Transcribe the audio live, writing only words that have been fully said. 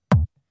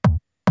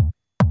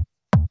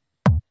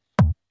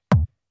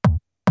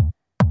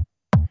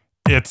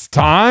It's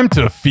time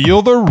to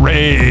feel the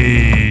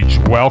rage.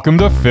 Welcome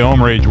to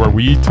Film Rage, where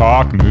we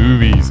talk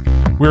movies.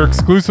 We're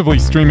exclusively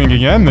streaming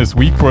again this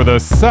week for the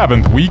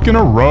 7th week in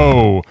a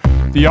row.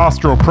 The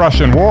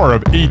Austro-Prussian War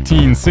of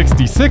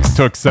 1866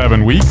 took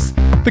 7 weeks.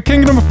 The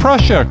Kingdom of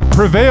Prussia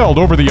prevailed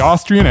over the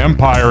Austrian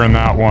Empire in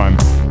that one.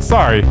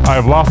 Sorry,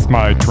 I've lost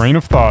my train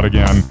of thought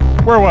again.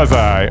 Where was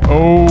I?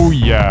 Oh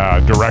yeah,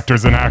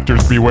 directors and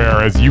actors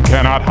beware, as you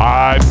cannot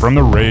hide from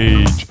the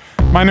rage.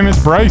 My name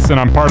is Bryce, and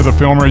I'm part of the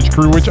Film Rage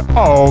crew, which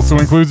also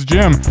includes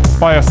Jim,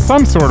 via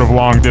some sort of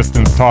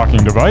long-distance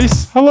talking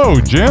device. Hello,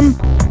 Jim.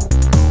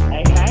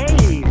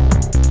 Hey.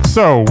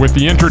 So, with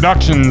the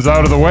introductions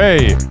out of the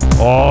way,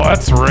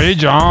 let's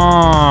rage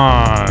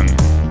on.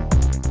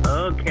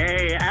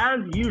 Okay, as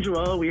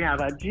usual, we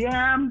have a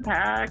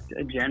jam-packed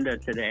agenda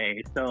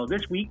today. So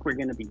this week we're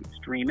going to be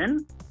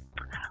streaming.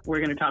 We're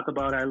going to talk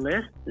about our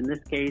list. In this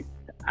case,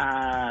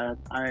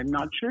 I'm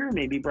not sure.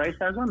 Maybe Bryce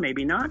has one,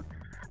 maybe not.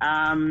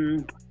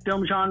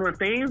 Film genre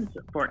faves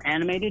for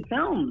animated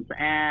films,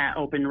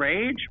 Open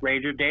Rage,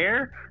 Rage or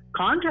Dare,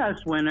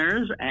 contest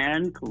winners,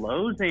 and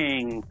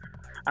closing.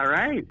 All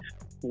right.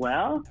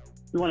 Well,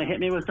 you want to hit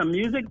me with some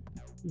music,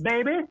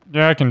 baby?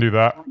 Yeah, I can do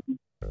that.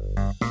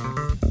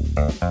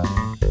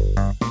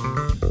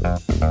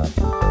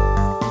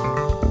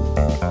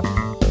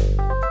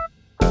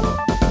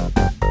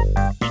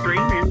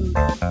 Streaming.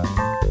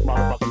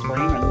 Motherfucking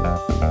streaming.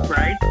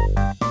 Right?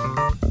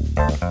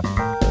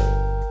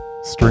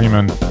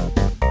 Streaming.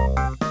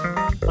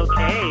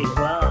 Okay,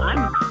 well,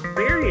 I'm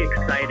very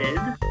excited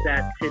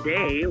that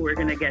today we're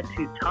going to get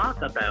to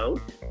talk about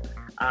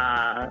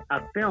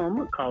a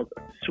film called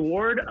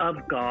Sword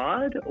of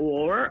God,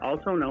 or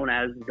also known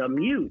as The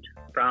Mute,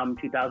 from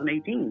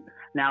 2018.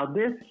 Now,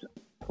 this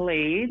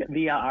played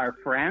via our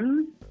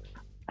friends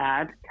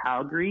at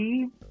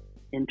Calgary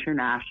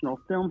International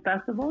Film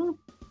Festival.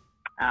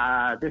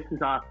 This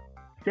is a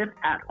SIF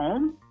at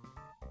Home,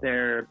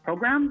 their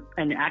program,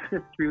 and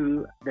access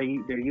through their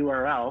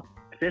URL,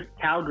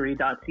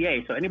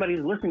 sifcalgary.ca. So anybody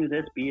who's listening to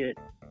this, be it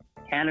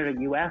Canada,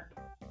 US,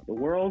 the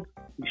world,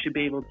 you should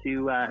be able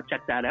to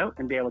check that out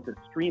and be able to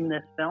stream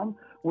this film.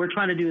 We're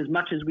trying to do as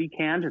much as we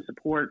can to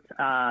support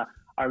our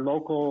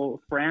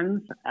local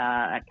friends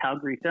at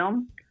Calgary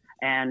Film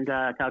and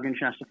Calgary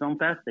International Film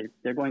Fest.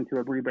 They're going through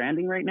a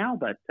rebranding right now,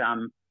 but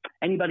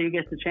anybody who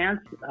gets a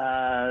chance,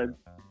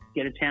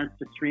 get a chance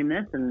to stream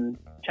this and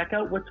check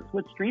out what's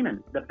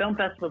streaming. The film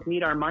festivals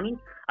need our money,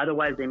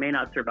 otherwise they may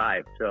not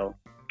survive. So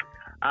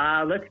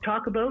let's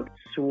talk about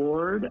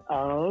Sword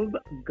of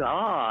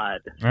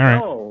God. All right.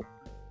 So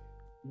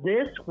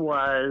this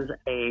was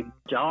a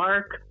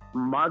dark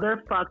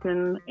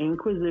motherfucking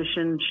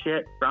Inquisition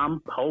shit from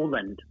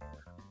Poland.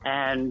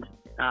 And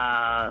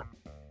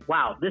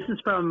wow, this is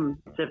from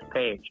SIF's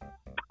page.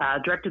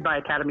 Directed by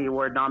Academy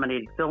Award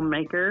nominated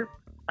filmmaker,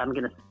 I'm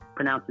going to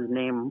pronounce his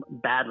name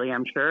badly,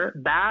 I'm sure,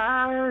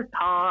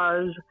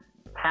 Bartosz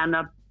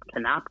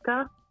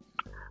Kanapka.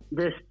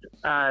 This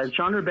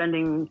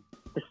genre-bending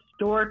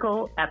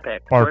historical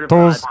epic.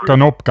 Bartosz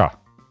Kanopka.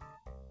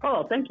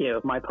 Oh, thank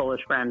you, my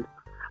Polish friend.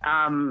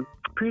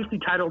 Previously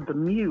titled The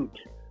Mute,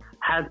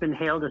 has been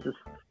hailed as a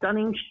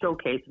stunning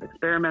showcase of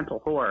experimental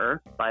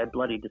horror by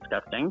Bloody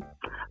Disgusting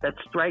that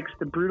strikes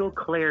the brutal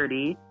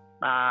clarity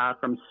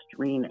from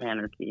Screen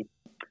Anarchy.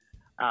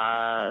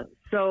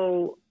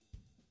 So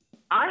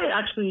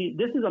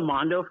this is a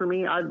mondo for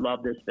me. I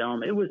love this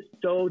film. It was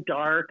so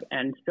dark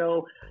and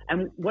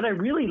what I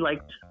really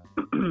liked,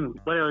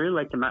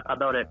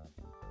 about it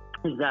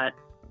is that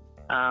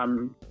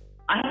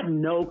I had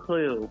no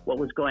clue what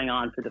was going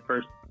on for the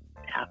first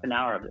half an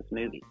hour of this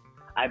movie.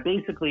 I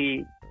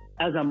basically,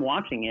 as I'm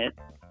watching it,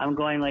 I'm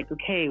going like,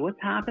 okay, what's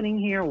happening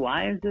here?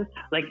 Why is this?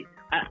 Like,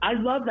 I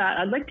love that.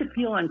 I like to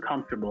feel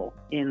uncomfortable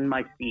in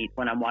my seat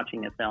when I'm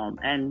watching a film.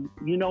 And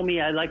you know me,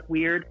 I like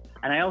weird.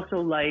 And I also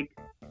like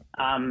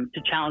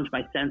to challenge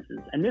my senses.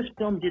 And this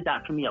film did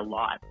that for me a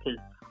lot because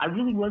I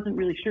really wasn't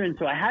really sure. And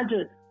so I had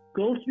to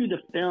go through the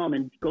film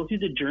and go through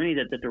the journey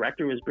that the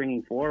director was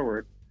bringing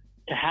forward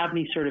to have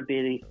me sort of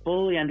really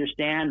fully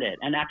understand it.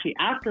 And actually,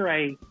 after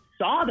I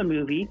saw the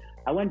movie,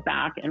 I went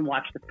back and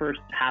watched the first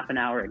half an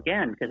hour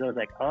again because I was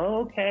like,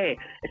 oh, okay,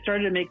 it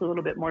started to make a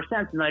little bit more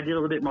sense. And I did a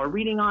little bit more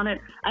reading on it.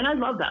 And I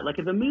love that. Like,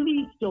 if a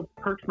movie still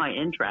perks my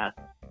interest,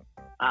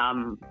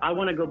 I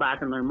want to go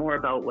back and learn more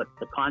about what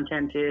the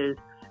content is.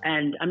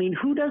 And I mean,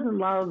 who doesn't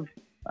love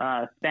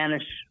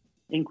Spanish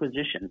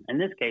Inquisition? In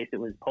this case, it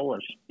was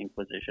Polish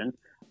Inquisition.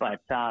 But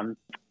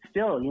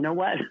still, you know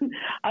what?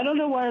 I don't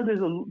know why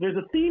there's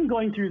a theme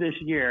going through this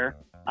year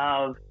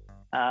of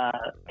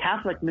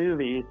Catholic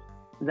movies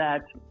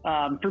that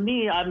for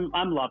me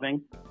I'm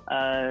loving.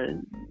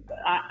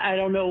 I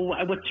don't know,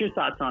 what's your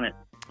thoughts on it?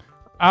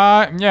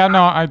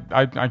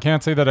 I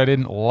can't say that I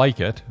didn't like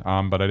it,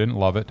 but I didn't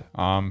love it.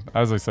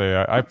 As I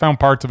say, I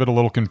found parts of it a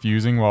little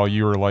confusing while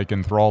you were like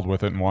enthralled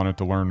with it and wanted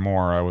to learn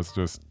more. I was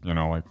just,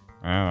 that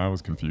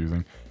was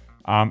confusing.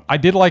 I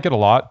did like it a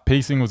lot.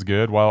 Pacing was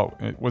good. Well,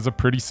 it was a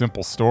pretty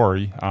simple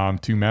story.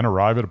 Two men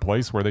arrive at a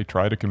place where they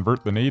try to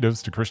convert the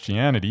natives to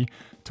Christianity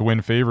to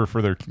win favor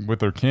with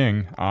their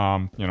king.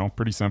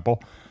 Pretty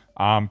simple.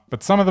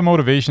 But some of the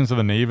motivations of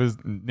the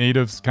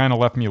natives kind of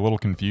left me a little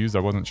confused. I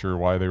wasn't sure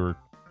why they were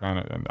kind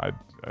of, and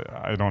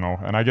I don't know.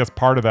 And I guess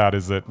part of that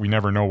is that we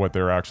never know what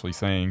they're actually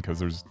saying because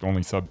there's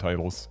only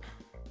subtitles.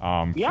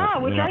 I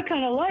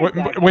kind of like.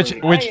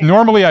 Which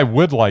normally I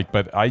would like,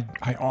 but I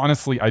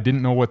honestly I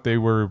didn't know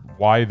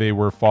why they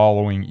were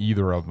following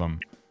either of them.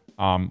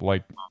 I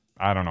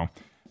don't know.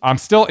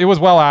 It was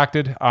well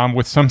acted.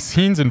 With some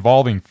scenes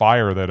involving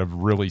fire that have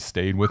really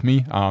stayed with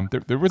me.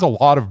 There was a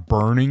lot of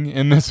burning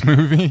in this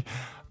movie.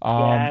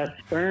 Yes,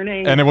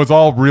 burning. And it was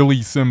all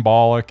really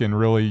symbolic and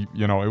really,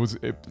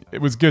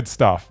 it was good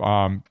stuff.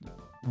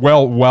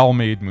 Well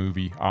made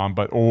movie.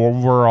 But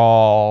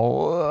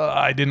overall,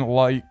 I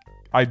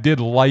did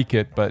like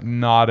it, but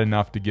not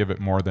enough to give it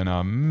more than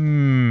a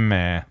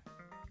meh.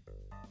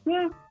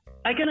 Yeah,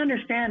 I can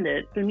understand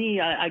it. For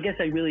me, I guess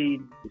I really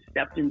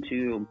stepped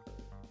into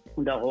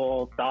the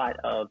whole thought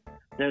of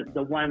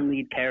the one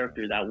lead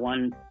character, that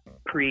one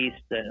priest.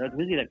 Was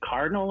he the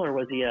cardinal, or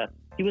was he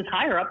was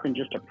higher up than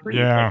just a priest?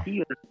 Yeah. Like, he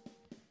was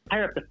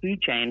higher up the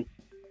food chain.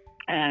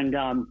 And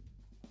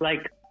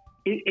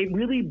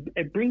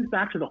it brings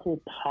back to the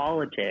whole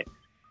politics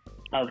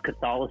of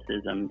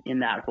Catholicism in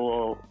that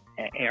whole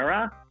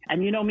era.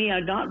 And you know me,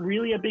 I'm not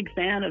really a big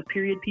fan of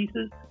period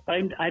pieces, but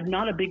I'm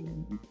not a big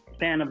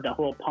fan of the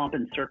whole pomp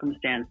and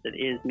circumstance that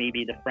is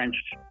maybe the French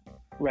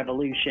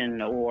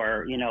Revolution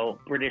or,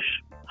 British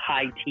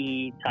high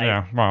tea type.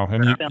 Yeah, well,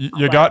 and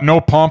you got no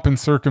pomp and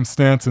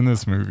circumstance in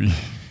this movie.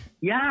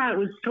 Yeah, it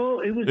was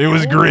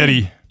totally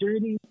gritty.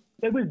 Dirty.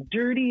 It was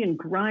dirty and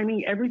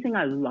grimy. Everything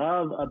I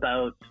love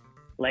about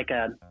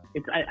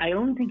I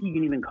don't think you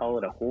can even call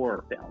it a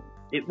horror film.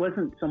 It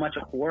wasn't so much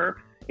a horror.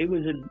 It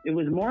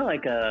was more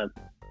like a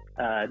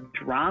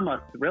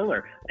drama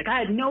thriller. Like, I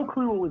had no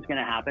clue what was going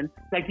to happen.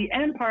 Like, the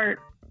end part,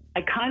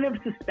 I kind of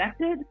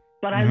suspected,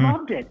 but I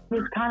loved it. It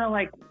was kind of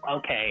like,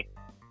 okay,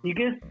 you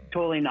just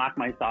totally knocked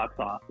my socks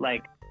off.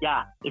 Like,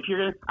 yeah,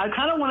 I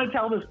kind of want to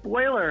tell the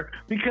spoiler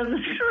because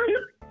it's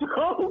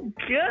so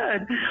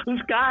good.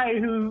 This guy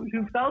who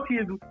felt he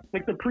had,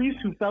 like, the priest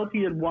who felt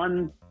he had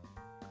won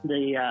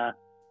the,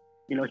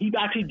 he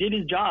actually did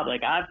his job.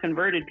 Like, I've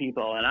converted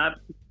people and I've,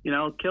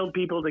 killed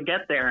people to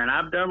get there, and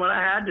I've done what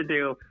I had to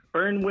do,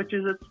 burned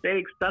witches at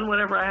stakes, done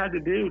whatever I had to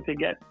do to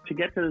get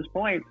to this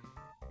point.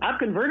 I've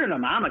converted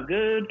them. I'm a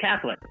good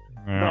Catholic.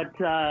 Yeah.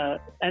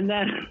 But and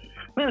then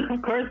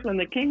of course when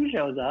the king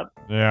shows up,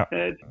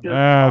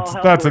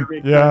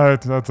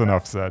 that's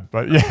enough said.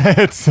 But yeah,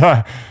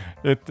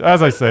 it's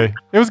as I say,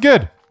 it was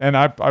good, and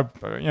I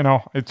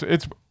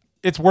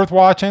it's worth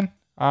watching.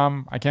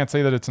 I can't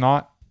say that it's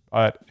not.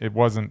 But it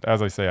wasn't,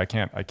 as I say, I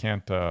can't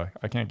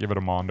give it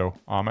a Mondo.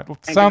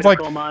 It sounds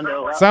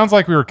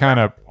like we were kind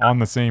of on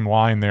the same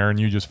line there, and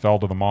you just fell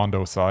to the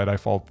Mondo side. I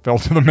fell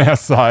to the mess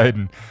side,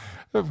 and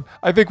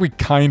I think we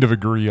kind of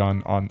agree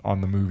on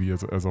the movie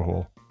as a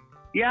whole.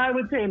 Yeah, I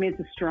would say. I mean, it's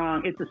a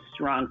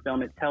strong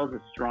film. It tells a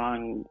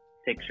strong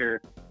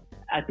picture.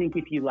 I think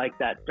if you like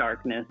that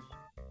darkness,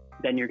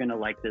 then you're going to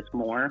like this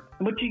more.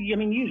 Which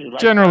usually like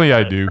generally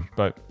that, I do,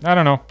 but I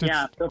don't know.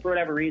 So for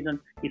whatever reason,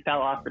 you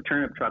fell off the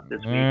turnip truck this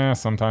week. Yeah,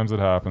 sometimes it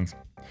happens.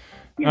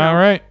 All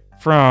right,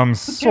 from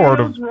sort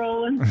of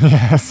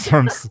yes,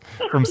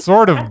 from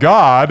sort of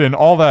God and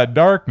all that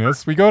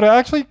darkness, we go to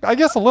actually, I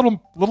guess, a little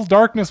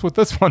darkness with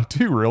this one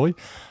too. Really,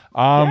 it's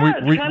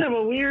kind of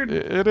a weird.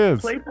 It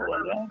is. Playful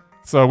one, yeah.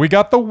 So we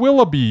got the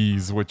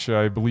Willoughbys, which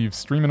I believe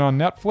streaming on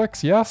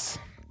Netflix. Yes.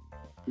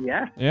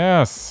 Yeah.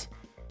 Yes.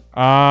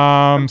 So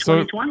I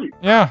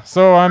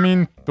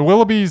mean, the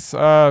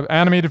Willoughbys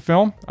animated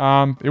film,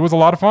 it was a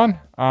lot of fun.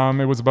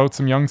 It was about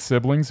some young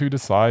siblings who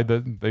decide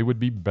that they would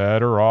be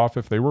better off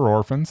if they were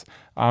orphans.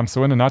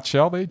 So in a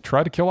nutshell, they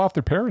try to kill off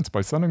their parents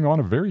by sending them on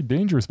a very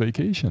dangerous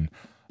vacation.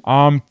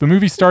 The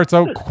movie starts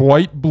out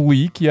quite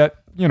bleak, yet,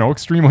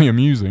 extremely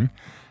amusing,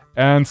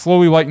 and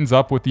slowly lightens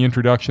up with the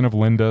introduction of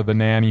Linda, the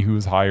nanny who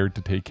is hired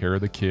to take care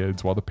of the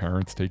kids while the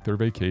parents take their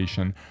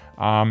vacation.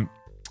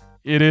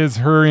 It is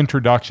her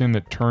introduction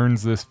that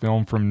turns this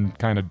film from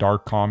kind of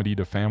dark comedy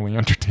to family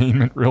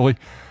entertainment, really.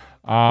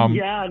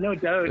 Yeah, no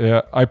doubt.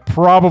 Yeah, I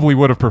probably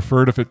would have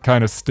preferred if it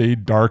kind of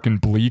stayed dark and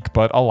bleak,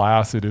 but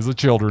alas, it is a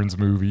children's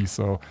movie,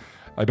 so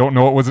I don't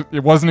know.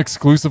 It wasn't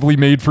exclusively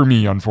made for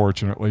me,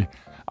 unfortunately.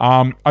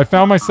 I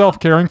found myself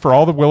caring for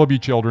all the Willoughby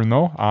children,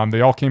 though.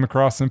 They all came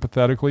across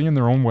sympathetically in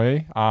their own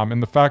way.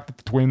 And the fact that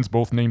the twins,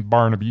 both named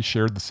Barnaby,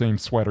 shared the same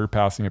sweater,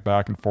 passing it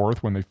back and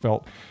forth when they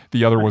felt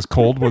the other was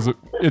cold,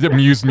 it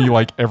amused me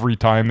like every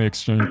time they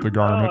exchanged the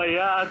garment. Oh,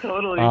 yeah,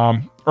 totally.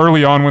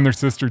 Early on, when their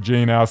sister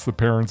Jane asked the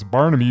parents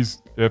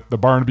if the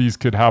Barnabys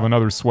could have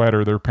another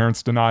sweater, their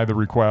parents deny the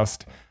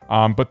request.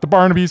 But the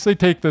Barnabys, they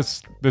take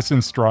this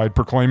in stride,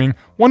 proclaiming,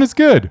 "One is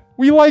good.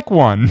 We like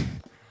one."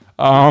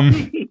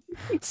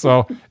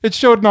 So it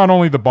showed not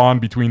only the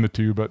bond between the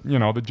two, but,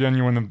 the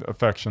genuine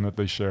affection that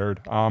they shared.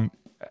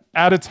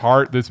 At its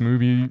heart, this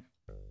movie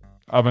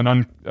of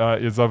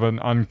an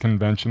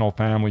unconventional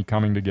family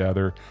coming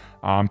together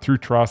through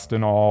trust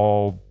and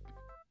all.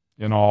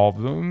 In all,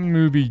 the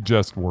movie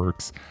just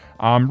works.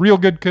 Real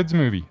good kids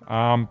movie.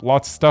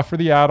 Lots of stuff for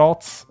the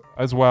adults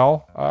as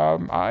well.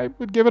 I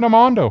would give it a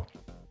Mondo.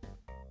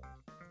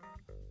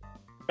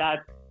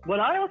 That's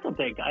what I also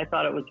think. I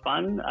thought it was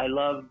fun. I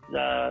loved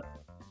I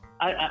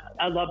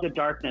love the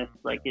darkness.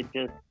 Like it's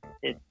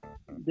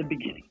the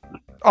beginning.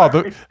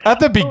 Oh, at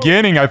the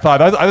beginning, I thought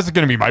that was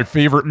going to be my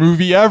favorite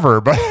movie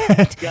ever, but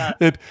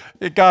it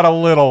got a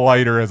little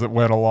lighter as it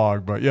went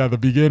along. But yeah, the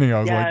beginning,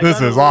 I was like,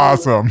 this is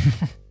awesome.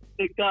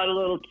 It got a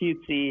little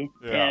cutesy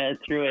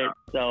through it.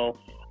 So,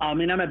 I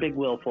mean, I'm a big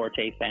Will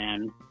Forte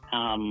fan.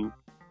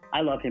 I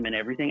love him in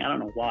everything. I don't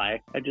know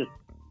why. I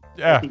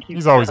think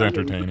he's always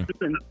entertaining.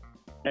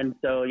 And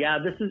so, I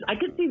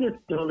could see this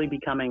totally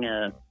becoming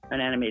an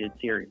animated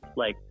series.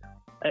 Like,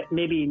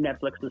 maybe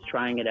Netflix was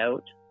trying it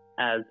out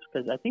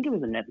because I think it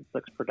was a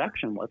Netflix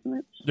production, wasn't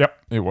it? Yep,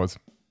 it was.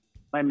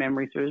 My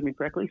memory serves me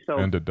correctly. So,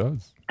 and it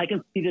does. I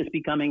can see this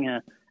becoming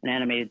an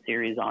animated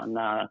series on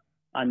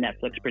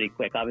Netflix pretty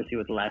quick, obviously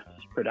with less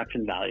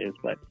production values,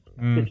 but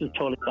this is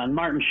totally fun.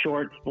 Martin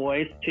Short's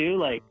voice too,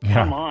 like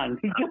come on,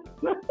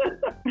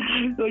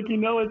 like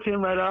it's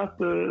him right off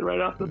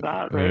the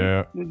bat, right?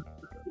 Yeah.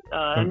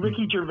 And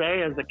Ricky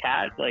Gervais as the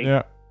cat, like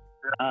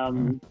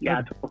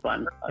it's so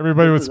fun.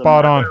 Everybody was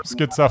spot on. It's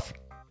good stuff.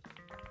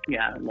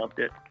 Yeah, I loved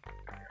it.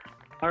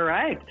 All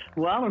right.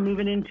 Well, we're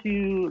moving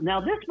into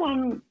now this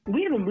one.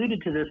 We had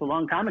alluded to this a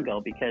long time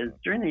ago because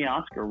during the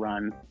Oscar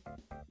run,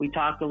 we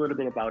talked a little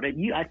bit about it.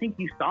 I think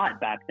you saw it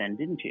back then,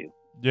 didn't you?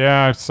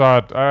 Yeah, I saw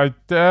it. I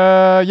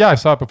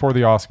saw it before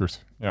the Oscars.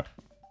 Yeah.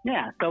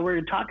 Yeah. So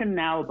we're talking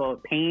now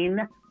about Pain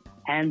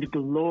and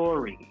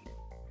Glory.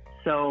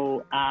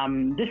 So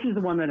this is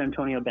the one that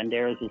Antonio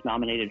Banderas is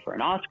nominated for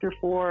an Oscar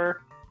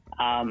for.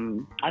 I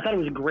thought it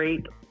was a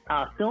great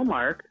film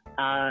arc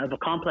of a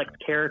complex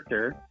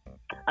character.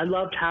 I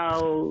loved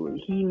how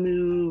he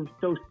moved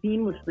so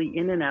seamlessly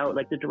in and out,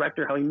 like the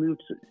director, how he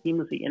moved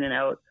seamlessly in and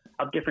out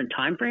of different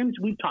time frames.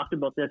 We've talked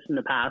about this in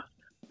the past,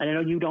 and I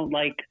know you don't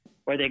like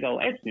where they go,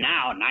 it's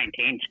now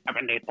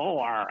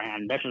 1974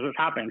 and this is what's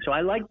happening. So I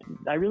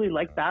really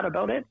liked that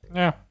about it.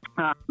 Yeah.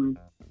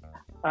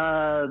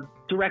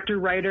 Director,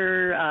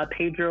 writer,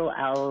 Pedro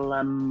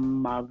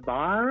Almodovar.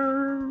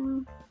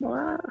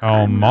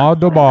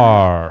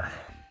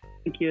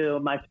 Thank you,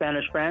 my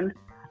Spanish friend.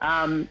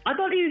 I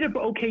thought he did an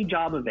okay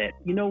job of it.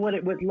 You know what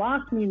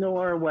lost me,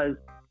 Nora, was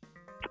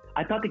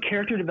I thought the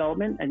character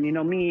development, and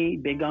me,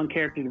 big on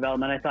character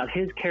development, I thought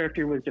his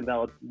character was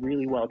developed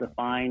really well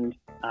defined.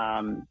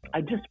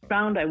 I just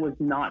found I was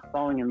not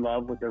falling in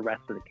love with the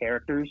rest of the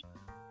characters.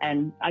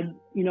 And I've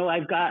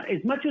got,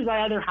 as much as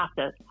I either have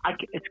to,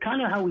 it's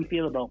kind of how we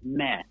feel about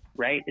meh,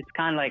 right? It's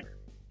kind of like,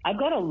 I've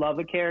got to love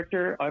a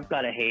character or I've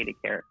got to hate a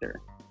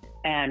character.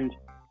 And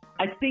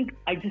I think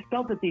I just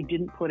felt that they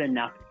didn't put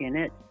enough in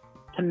it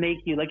to make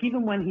you, like,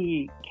 even when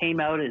he came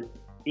out as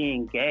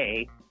being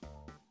gay,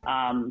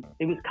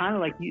 it was kind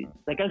of like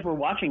as we're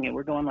watching it,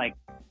 we're going like,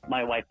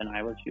 my wife and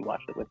I, she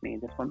watched it with me,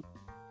 this one,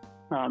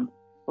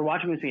 we're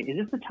watching this, is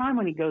this the time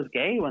when he goes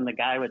gay, when the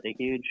guy with the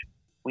huge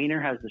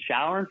wiener has the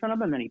shower in front of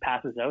him and then he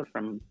passes out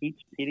from heat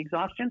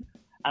exhaustion?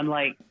 I'm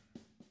like,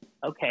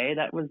 okay,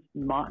 that was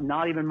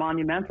not even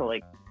monumental.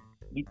 Like,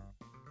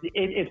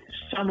 if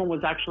someone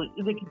was actually,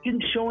 like, it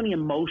didn't show any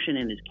emotion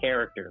in his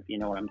character, if you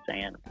know what I'm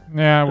saying.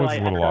 Yeah, it was a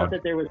little odd. I thought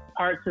that there was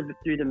parts of it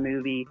through the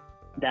movie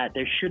that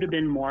there should have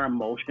been more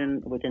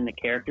emotion within the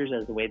characters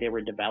as the way they were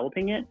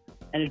developing it,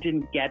 and it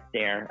didn't get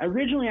there.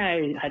 Originally,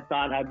 I had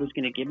thought I was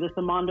going to give this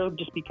a Mondo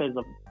just because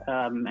of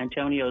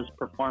Antonio's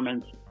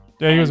performance.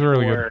 Yeah, he was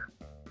really good.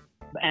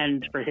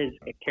 And for his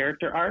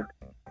character arc.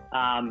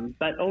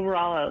 But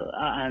overall,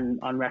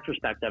 on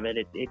retrospect of it,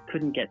 it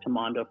couldn't get to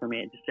Mondo for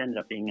me. It just ended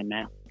up being a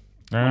mess.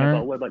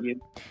 What about you?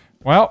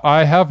 Well,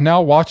 I have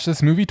now watched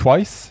this movie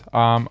twice.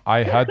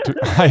 I had to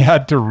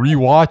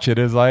rewatch it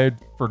as I had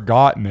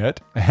forgotten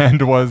it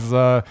and was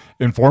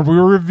informed we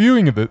were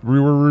reviewing it. We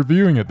were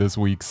reviewing it this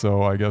week,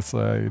 so I guess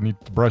I need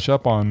to brush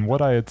up on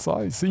what I had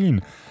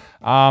seen.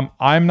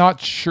 I'm not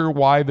sure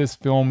why this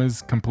film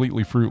is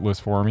completely fruitless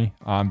for me.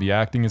 The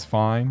acting is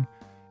fine.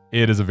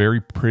 It is a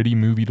very pretty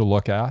movie to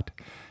look at,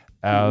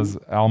 as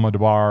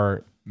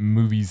Almodovar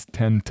movies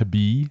tend to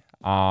be.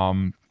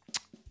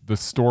 The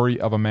story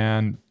of a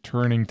man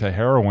turning to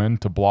heroin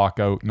to block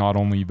out not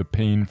only the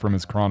pain from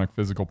his chronic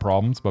physical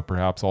problems, but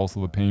perhaps also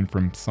the pain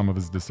from some of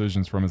his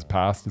decisions from his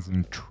past is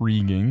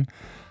intriguing.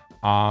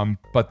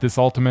 But this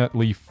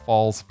ultimately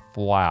falls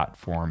flat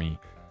for me.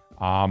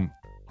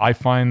 I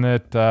find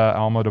that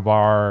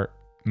Almodovar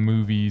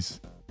movies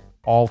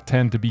all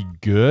tend to be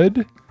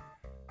good,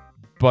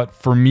 but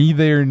for me,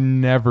 they're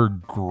never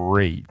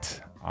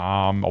great.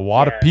 A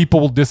lot of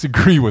people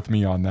disagree with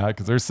me on that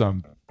because there's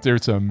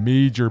some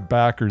major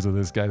backers of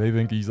this guy. They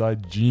think he's a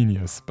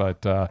genius,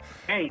 but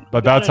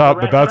that's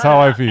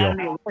how I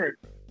feel.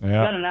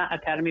 Yeah, got an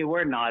Academy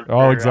Award nod.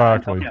 Oh,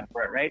 exactly.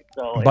 For it, right?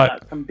 So but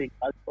got some big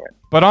buzz for it.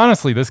 But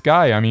honestly, this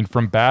guy, I mean,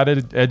 from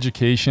bad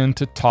education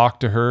to Talk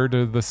to Her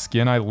to The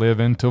Skin I Live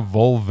In to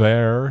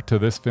Voltaire to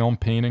this film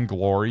Pain and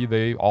Glory,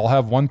 they all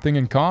have one thing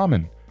in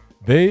common.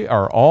 They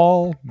are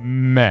all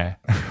meh.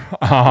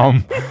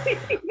 And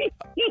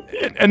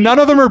none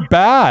of them are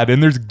bad,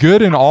 and there's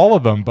good in all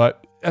of them,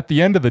 but at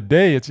the end of the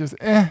day, it's just,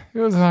 it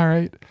was all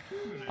right.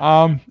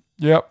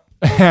 Yep.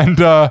 And,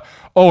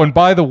 and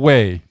by the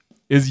way,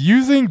 is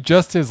using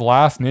just his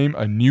last name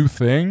a new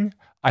thing?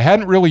 I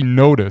hadn't really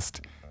noticed.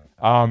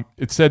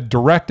 It said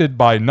directed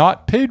by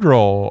not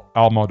Pedro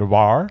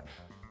Almodovar,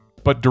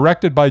 but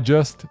directed by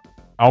just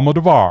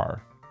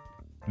Almodovar.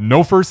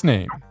 No first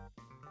name.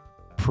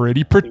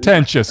 Pretty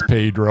pretentious,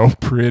 Pedro.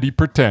 Pretty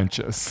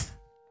pretentious.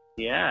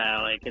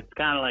 Yeah, like it's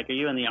kind of like, are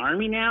you in the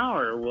army now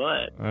or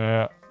what?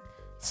 Yeah.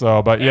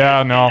 So, but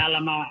yeah, no.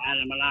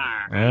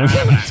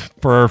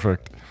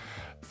 Perfect.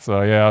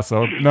 So, yeah,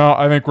 no,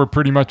 I think we're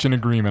pretty much in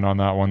agreement on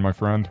that one, my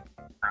friend.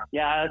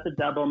 Yeah, that's a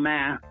double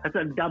meh. That's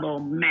a double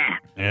meh.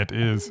 It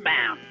is.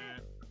 Bam.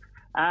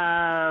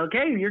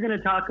 Okay, you're going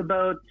to talk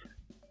about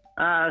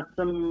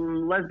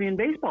some lesbian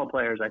baseball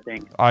players, I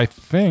think. I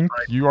think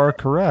you are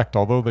correct,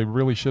 although they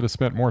really should have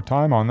spent more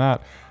time on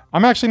that.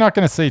 I'm actually not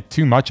going to say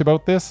too much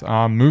about this.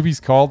 Movie's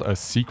called A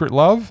Secret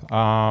Love,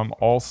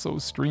 also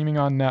streaming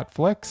on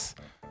Netflix.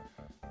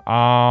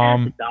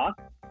 And it's a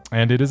doc?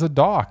 And it is a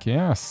doc,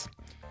 yes.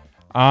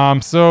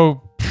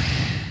 So,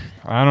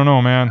 I don't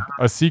know, man.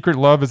 A Secret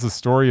Love is a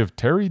story of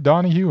Terry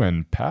Donahue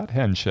and Pat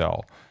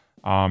Henschel.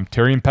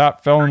 Terry and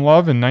Pat fell in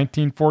love in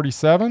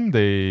 1947.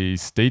 They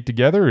stayed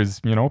together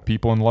as,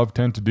 people in love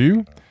tend to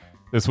do.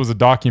 This was a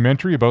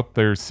documentary about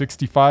their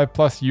 65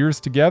 plus years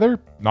together.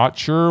 Not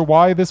sure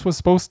why this was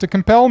supposed to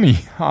compel me.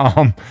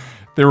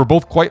 They were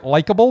both quite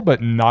likable,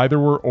 but neither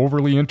were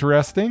overly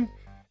interesting.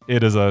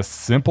 It is a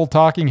simple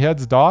Talking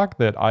Heads doc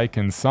that I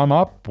can sum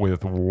up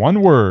with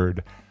one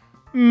word.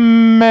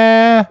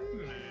 Meh.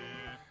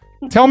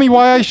 Tell me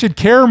why I should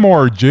care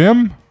more,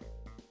 Jim.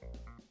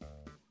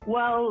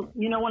 Well,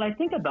 when I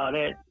think about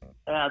it,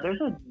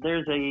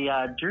 there's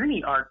a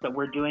journey arc that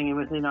we're doing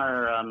within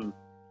our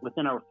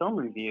film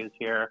reviews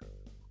here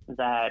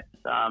that,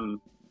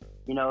 although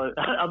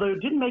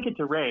it didn't make it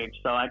to Rage,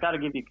 so I got to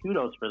give you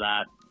kudos for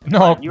that.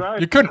 No,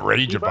 you couldn't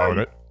rage about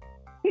it.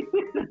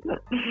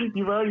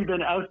 You've already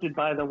been ousted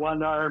by the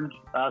one-armed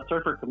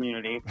surfer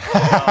community.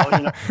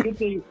 So,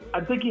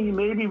 I'm thinking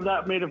maybe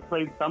that may have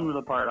played some of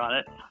the part on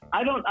it.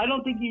 I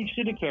don't think you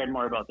should have cared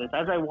more about this.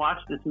 As I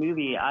watched this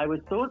movie, I was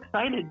so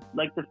excited.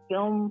 Like, the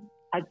film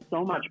had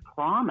so much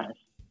promise,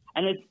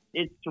 and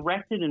it's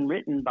directed and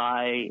written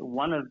by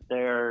one of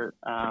their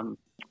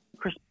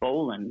Chris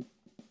Boland.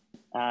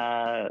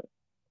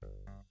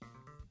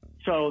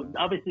 So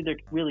obviously they're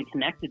really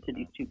connected to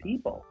these two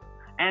people,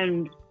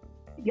 and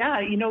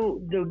yeah,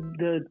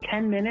 the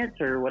 10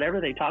 minutes or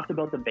whatever they talked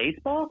about the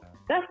baseball,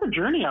 that's the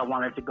journey I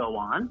wanted to go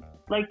on.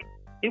 Like,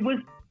 it was,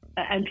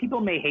 and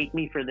people may hate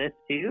me for this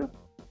too.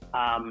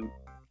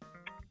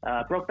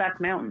 Brokeback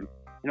Mountain,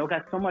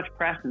 got so much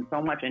press and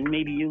so much, and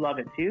maybe you love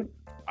it too.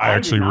 I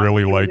actually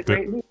really liked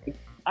it.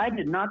 I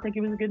did not think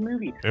it was a good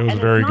movie. It was a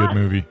very good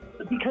movie.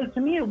 Because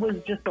to me, it was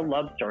just a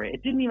love story.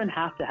 It didn't even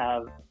have to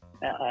have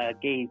a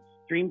gay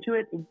stream to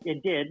it.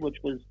 It did, which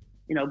was,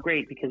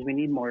 great, because we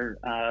need more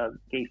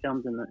gay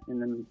films in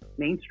the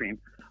mainstream.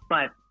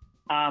 But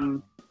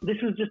this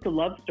was just a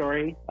love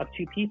story of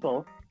two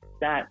people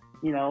that,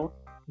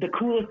 the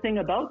coolest thing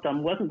about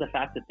them wasn't the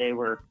fact that they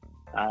were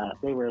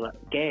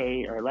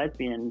gay or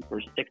lesbian for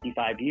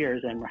 65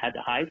 years and had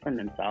to hide from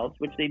themselves,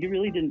 which they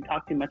really didn't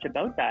talk too much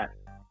about that.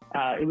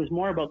 It was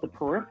more about the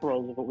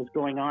peripherals of what was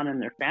going on in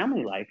their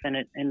family life.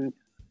 I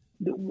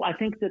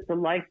think that the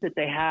life that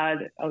they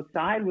had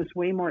outside was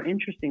way more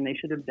interesting. They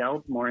should have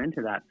delved more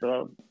into that.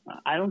 So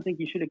I don't think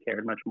you should have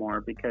cared much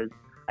more, because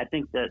I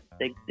think that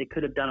they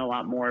could have done a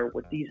lot more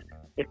with these.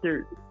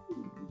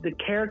 The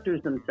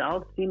characters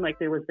themselves seemed like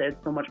they had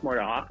so much more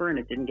to offer, and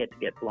it didn't get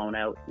blown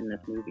out in this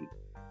movie.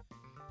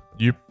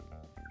 Yep.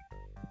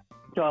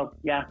 So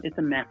yeah, it's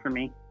a meh for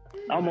me.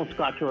 Almost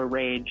got to a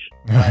Rage,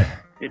 but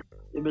it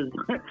was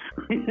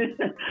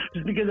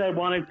just because I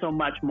wanted so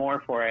much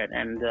more for it,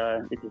 and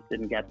it just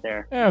didn't get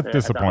there. Yeah, it's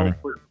disappointing.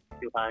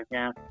 Too high,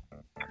 yeah.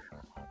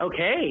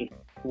 Okay,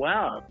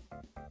 well,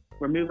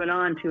 we're moving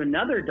on to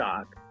another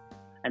doc,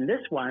 and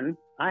this one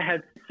I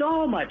had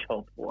so much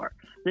hope for.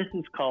 This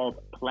is called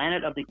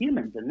Planet of the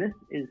Humans, and this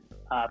is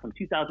from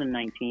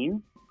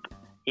 2019.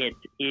 It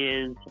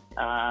is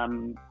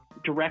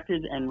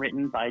directed and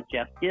written by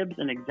Jeff Gibbs,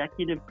 and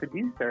executive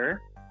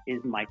producer is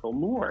Michael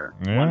Moore,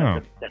 one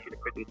of the executive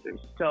producers.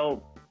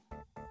 So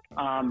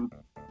I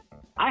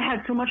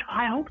had so much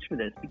high hopes for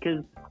this,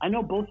 because I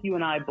know both you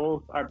and I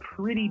both are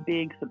pretty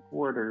big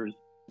supporters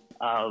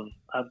of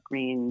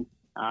green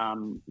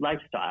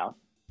lifestyle.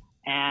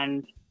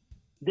 And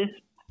this,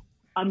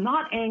 I'm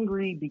not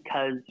angry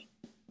because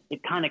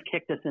it kind of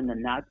kicked us in the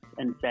nuts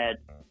and said,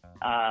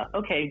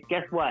 okay,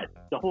 guess what?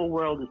 The whole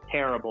world is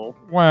terrible.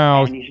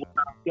 Well, and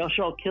you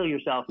should kill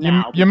yourself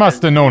now. You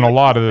must have known a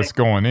lot of this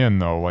going in,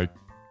 though. Like,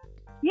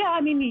 Yeah,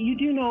 I mean, you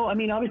do know. I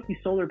mean, obviously,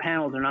 solar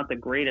panels are not the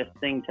greatest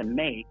thing to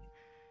make,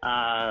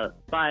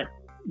 but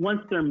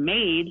once they're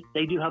made,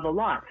 they do have a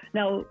lot.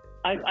 Now,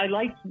 I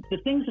like the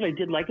things that I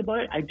did like about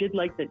it. I did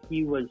like that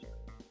he was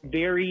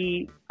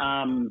very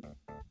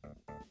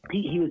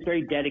he was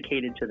very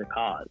dedicated to the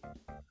cause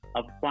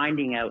of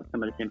finding out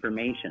some of this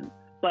information.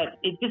 But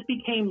it just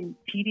became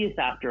tedious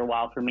after a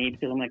while for me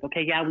because I'm like,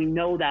 okay, yeah, we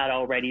know that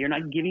already. You're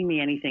not giving me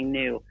anything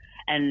new.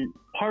 And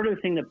part of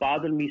the thing that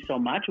bothered me so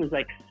much was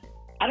like,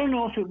 I don't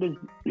know if it was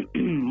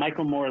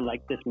Michael Moore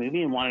liked this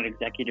movie and wanted to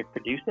executive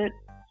produce it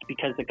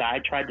because the guy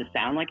tried to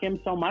sound like him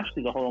so much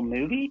through the whole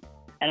movie.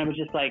 And I was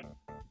just like,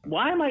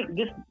 why am I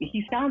this?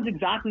 He sounds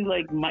exactly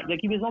like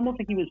he was almost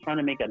like he was trying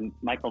to make a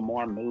Michael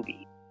Moore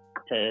movie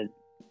to,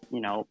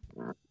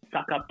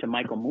 suck up to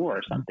Michael Moore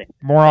or something.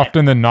 More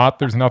often than not,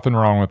 there's nothing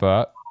wrong with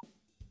that.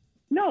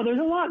 No, there's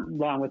a lot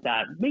wrong with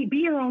that. Be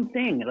your own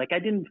thing. Like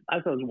as I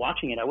was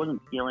watching it, I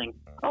wasn't feeling,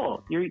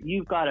 oh,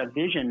 you've got a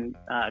vision,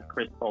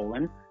 Chris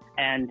Poland,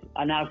 and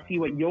I now see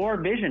what your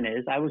vision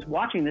is. I was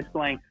watching this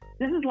going,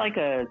 this is like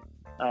a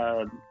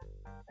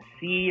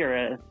C or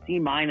a C-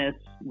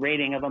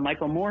 rating of a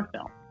Michael Moore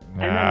film.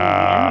 And then the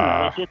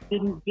ending of it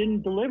just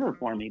didn't deliver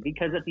for me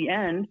because at the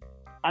end,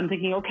 I'm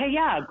thinking, okay,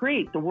 yeah,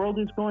 great. The world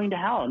is going to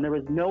hell, and there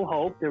was no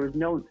hope. There's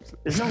no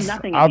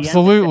nothing.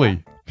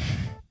 Absolutely.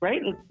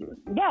 Right?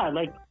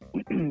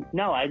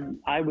 No,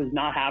 I was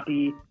not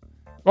happy.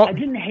 Well, I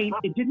didn't hate.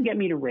 It didn't get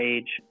me to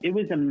rage. It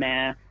was a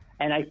meh,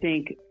 and I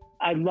think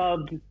I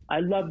loved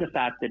the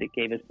fact that it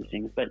gave us the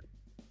things. But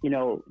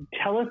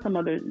tell us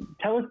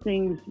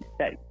things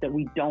that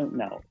we don't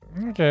know.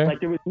 Okay. Like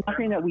there was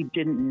nothing that we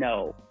didn't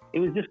know. It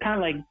was just kind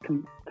of like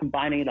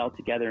combining it all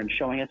together and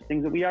showing us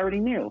things that we already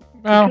knew.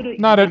 Well,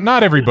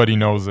 not everybody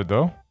knows it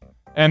though,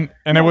 and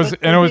it was.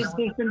 There's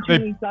been too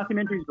many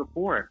documentaries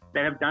before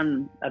that have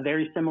done a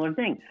very similar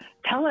thing.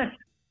 Tell us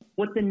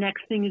what the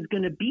next thing is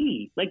going to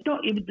be. Like, to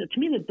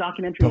me, the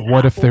documentary. But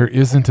what if there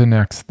isn't a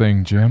next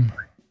thing, Jim?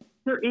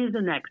 There is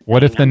a next.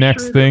 What if the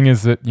next thing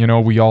is that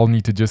we all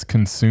need to just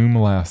consume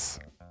less?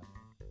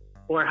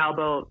 Or how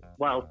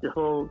about the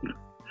whole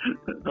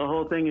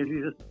thing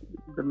is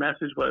the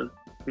message was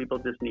people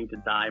just need to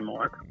die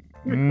more.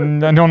 I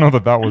don't know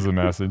that was a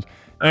message.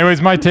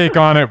 Anyways, my take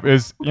on it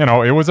is,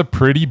 it was a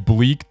pretty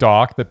bleak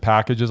doc that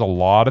packages a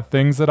lot of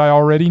things that I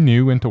already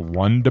knew into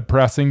one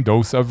depressing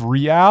dose of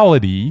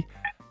reality.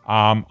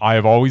 I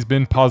have always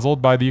been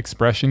puzzled by the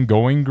expression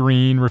going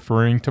green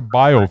referring to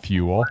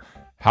biofuel.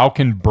 How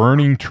can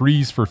burning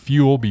trees for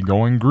fuel be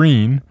going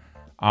green?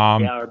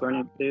 Or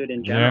burning food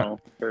in general.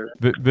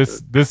 Yeah.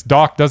 This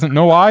doc doesn't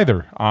know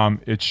either.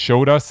 It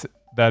showed us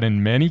that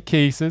in many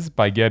cases,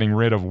 by getting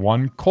rid of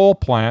one coal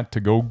plant to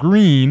go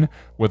green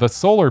with a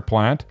solar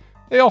plant,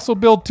 they also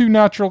build 2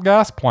 natural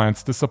gas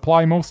plants to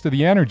supply most of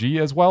the energy.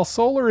 As while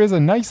solar is a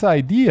nice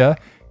idea,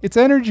 its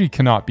energy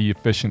cannot be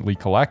efficiently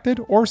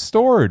collected or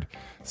stored.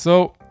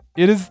 So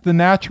it is the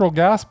natural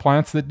gas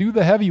plants that do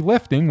the heavy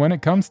lifting when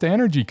it comes to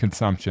energy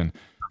consumption.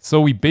 So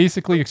we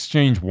basically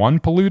exchange 1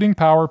 polluting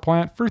power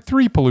plant for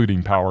 3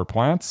 polluting power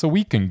plants so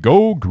we can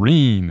go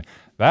green.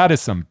 That is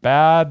some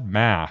bad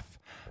math.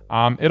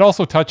 It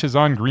also touches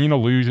on green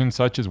illusions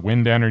such as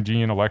wind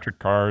energy and electric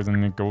cars,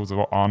 and it goes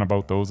on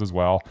about those as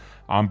well.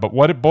 But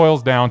what it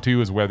boils down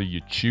to is whether you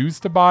choose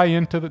to buy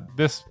into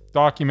this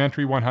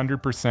documentary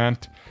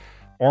 100%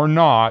 or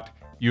not,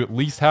 you at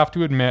least have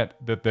to admit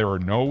that there are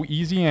no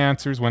easy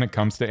answers when it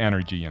comes to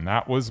energy, and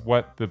that was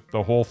what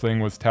the whole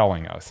thing was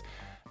telling us.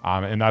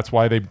 And that's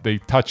why they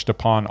touched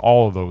upon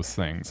all of those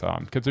things,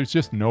 because there's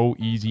just no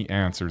easy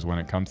answers when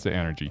it comes to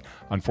energy.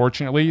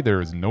 Unfortunately,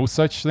 there is no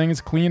such thing as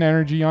clean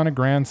energy on a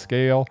grand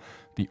scale.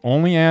 The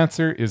only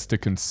answer is to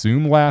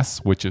consume less,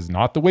 which is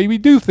not the way we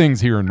do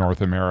things here in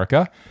North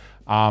America.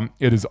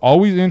 It is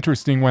always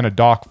interesting when a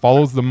doc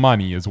follows the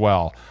money as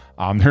well.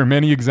 There are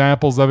many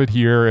examples of it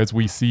here as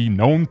we see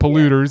known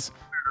polluters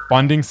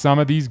funding some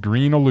of these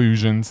green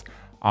illusions.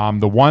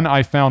 The one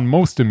I found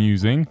most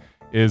amusing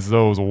is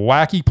those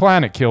wacky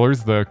planet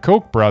killers. The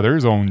Koch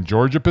brothers own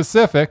Georgia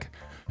Pacific,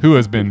 who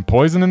has been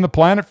poisoning the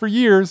planet for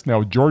years.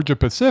 Now, Georgia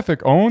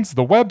Pacific owns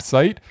the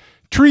website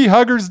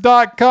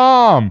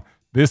treehuggers.com.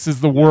 This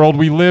is the world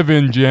we live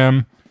in,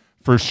 Jim.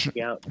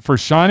 For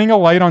shining a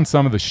light on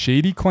some of the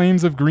shady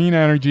claims of green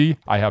energy,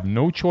 I have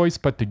no choice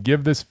but to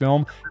give this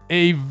film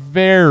a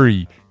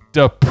very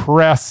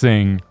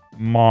depressing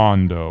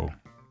mondo.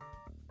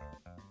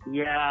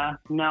 Yeah,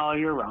 no,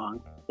 you're wrong.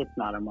 It's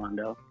not a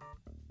mondo.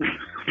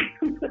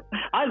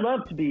 I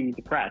love to be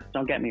depressed,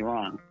 don't get me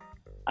wrong.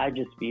 I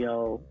just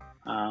feel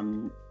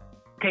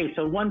okay,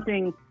 so one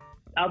thing,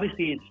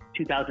 obviously it's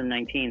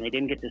 2019, they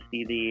didn't get to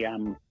see the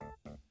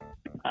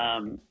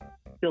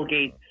Bill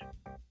Gates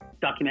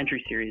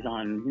documentary series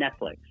on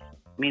Netflix.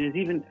 I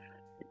mean,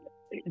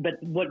 but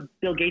what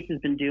Bill Gates has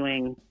been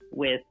doing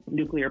with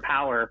nuclear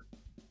power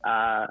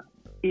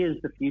is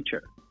the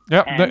future.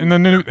 Yeah, and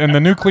the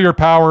nuclear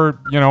power,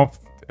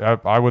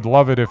 I would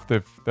love it if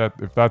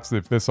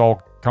this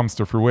all comes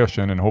to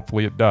fruition, and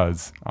hopefully it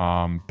does.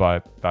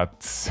 But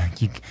that's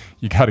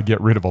you got to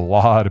get rid of a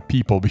lot of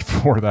people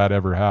before that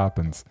ever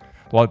happens.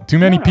 Too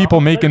many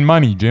people making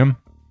money, Jim.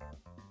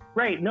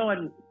 Right. No,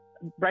 and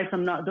Bryce,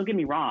 I'm not. Don't get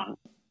me wrong.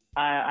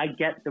 I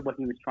get what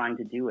he was trying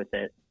to do with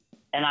it,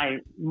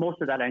 and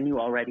most of that I knew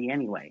already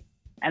anyway.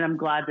 And I'm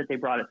glad that they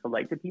brought it to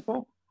light to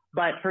people.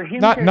 But for him,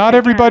 not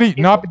everybody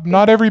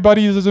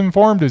is as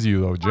informed as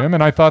you, though, Jim.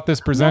 And I thought this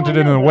presented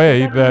it in a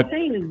way that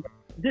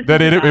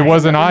it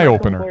was an eye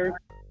opener.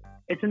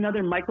 It's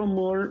another Michael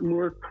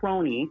Moore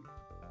crony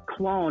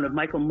clone of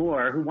Michael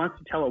Moore who wants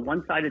to tell a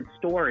one-sided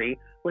story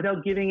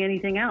without giving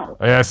anything else.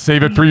 Yeah,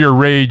 save it for your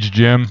rage,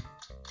 Jim.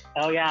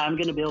 Oh yeah, I'm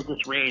gonna build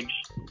this rage.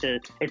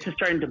 It's just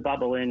starting to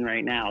bubble in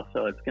right now,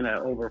 so it's gonna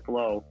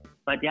overflow.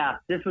 But yeah,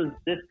 this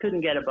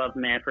couldn't get above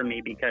man for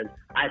me because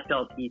I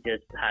felt he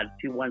just had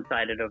too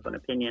one-sided of an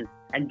opinion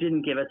and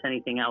didn't give us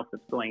anything else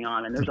that's going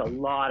on. And there's a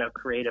lot of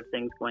creative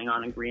things going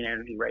on in Green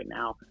Energy right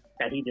now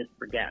that he just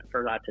forgot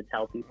to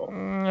tell people.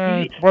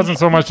 It wasn't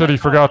so much that he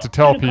forgot to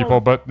tell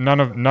people, but none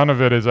of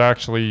it is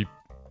actually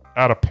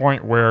at a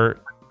point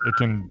where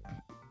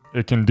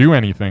it can do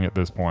anything at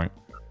this point.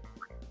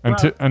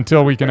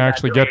 Until we can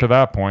actually get to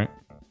that point.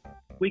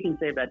 We can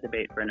save that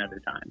debate for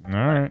another time.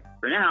 All right.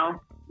 For now,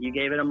 you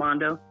gave it a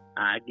Mondo,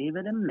 I gave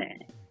it a meh.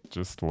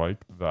 Just like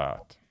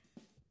that.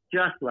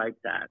 Just like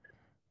that.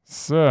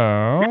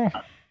 So...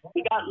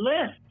 We got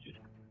lists.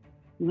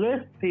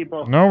 List,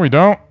 people. No, we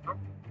don't.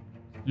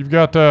 You've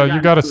got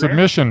a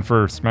submission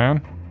first,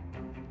 man.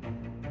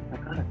 I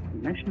got a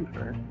submission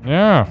first?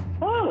 Yeah.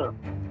 Oh,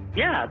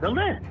 yeah, the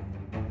list.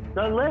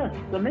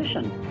 The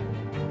mission.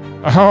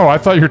 Oh, I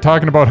thought you were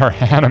talking about our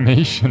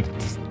animation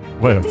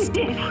list.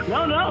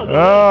 No.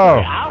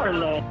 Oh. Our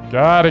list.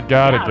 Got it.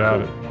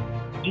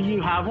 Do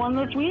you have one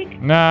this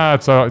week? Nah,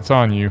 it's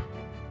on you.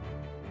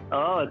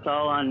 Oh, it's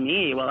all on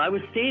me. Well, I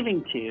was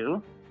saving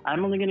two.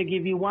 I'm only going to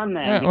give you one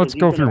then. Yeah, let's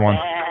go through one.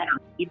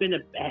 You've been a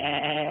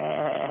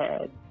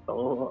bad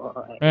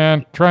boy.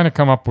 Man, trying to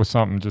come up with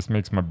something just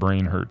makes my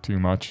brain hurt too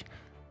much.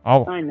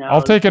 I know.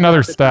 I'll take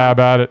another stab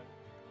at it.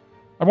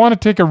 I want to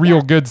take a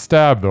real good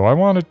stab, though. I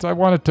wanted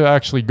to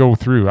actually go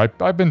through.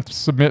 I've been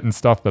submitting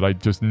stuff that I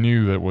just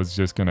knew that was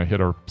just going to hit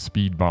a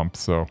speed bump,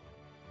 so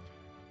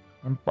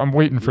I'm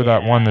waiting for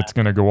that one that's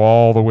going to go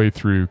all the way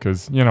through,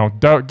 because,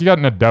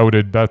 getting a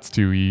doubted, that's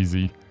too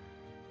easy.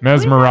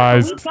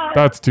 Mesmerized,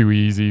 that's too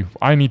easy.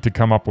 I need to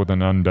come up with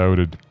an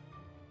undoubted.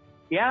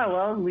 Yeah,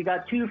 well, we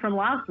got two from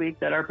last week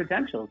that are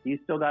potentials. You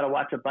still got to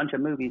watch a bunch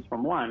of movies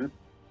from one.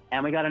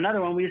 And we got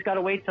another one. We just got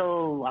to wait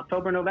till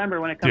October, November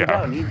when it comes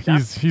out.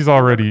 He's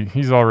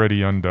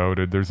already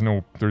undoubted. There's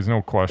no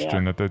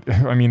question that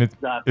I mean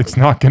it's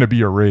not going to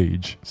be a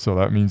rage, so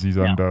that means he's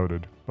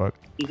undoubted. But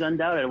he's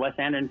undoubted. Wes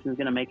Anderson's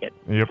going to make it.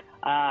 Yep.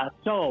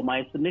 So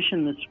my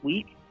submission this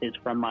week is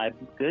from my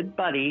good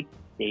buddy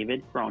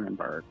David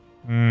Cronenberg,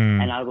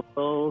 and I will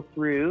go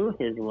through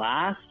his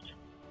last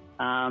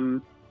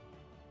 8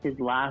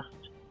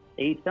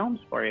 films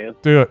for you.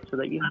 Do it. So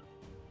that you.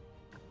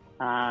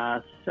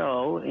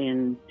 So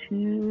in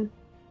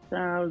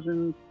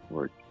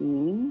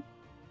 2014,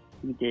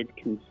 we did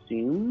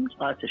Consumed.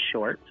 Oh, it's a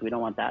short, so we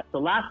don't want that. So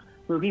last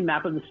movie,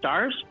 Map of the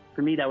Stars,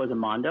 for me, that was a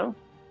Mondo.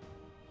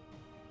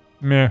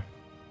 Meh.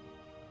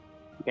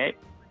 Okay.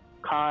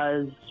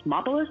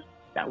 Cosmopolis,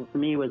 that for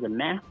me was a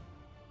meh.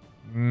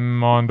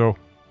 Mondo.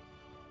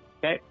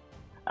 Okay.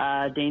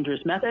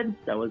 Dangerous Method,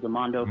 that was a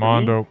Mondo for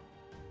Mondo. me.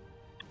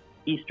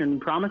 Eastern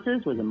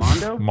Promises was a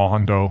Mondo.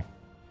 Mondo.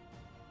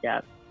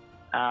 Yeah.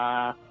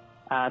 To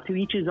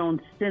Each His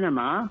Own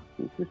Cinema.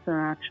 Is this an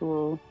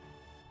actual?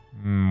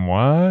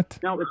 What?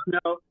 No, this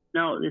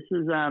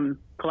is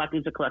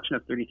it's a collection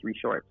of 33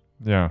 shorts.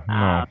 Yeah,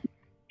 no.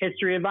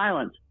 History of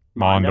Violence.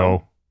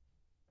 Mondo.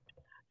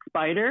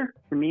 Spider,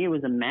 for me, it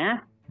was a meh.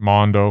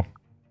 Mondo.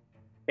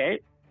 Okay.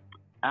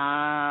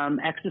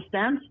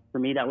 Existence, for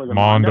me, that was a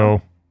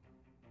Mondo.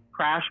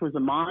 Crash was a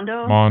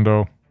Mondo.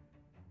 Mondo.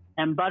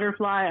 And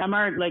Butterfly,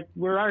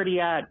 we're already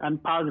at, I'm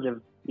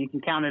positive, you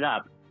can count it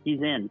up. He's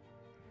in.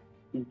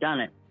 He's done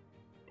it.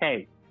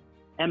 Okay.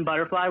 And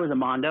Butterfly was a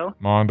Mondo.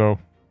 Mondo.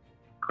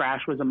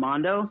 Crash was a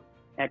Mondo.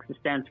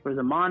 Existence was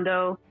a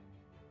Mondo.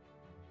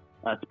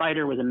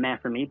 Spider was a meh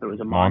for me, but it was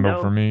a Mondo.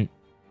 Mondo for me.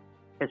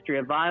 History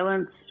of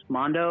Violence,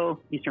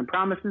 Mondo. Eastern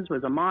Promises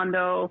was a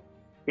Mondo.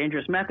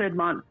 Dangerous Method,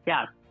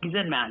 yeah, he's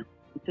in, man.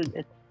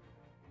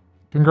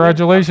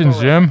 Congratulations,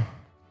 Jim.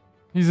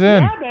 He's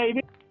in. Yeah,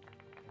 baby.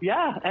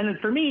 Yeah, and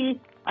for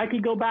me, I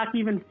could go back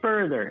even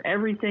further.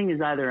 Everything is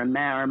either a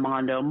meh or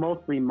Mondo,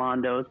 mostly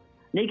Mondos.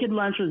 Naked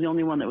Lunch was the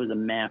only one that was a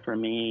meh for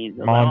me.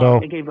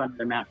 Mondo. I gave one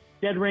a meh.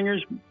 Dead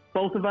Ringers,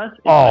 both of us.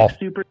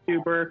 Super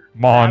duper.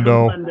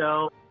 Mondo.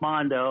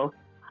 Mondo.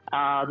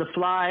 The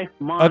Fly,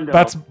 Mondo.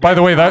 That's, by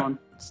the way, that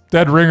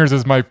Dead Ringers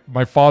is my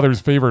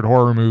father's favorite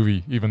horror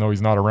movie, even though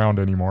he's not around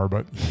anymore.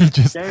 But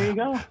there you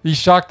go. He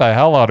shocked the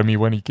hell out of me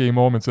when he came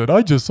home and said,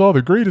 "I just saw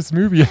the greatest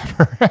movie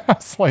ever." I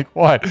was like,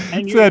 "What?"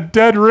 He said,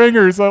 "Dead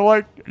Ringers." I'm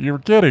like, "You're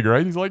kidding,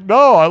 right?" He's like,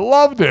 "No, I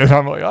loved it."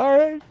 I'm like, "All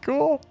right,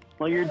 cool."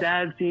 Well, your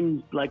dad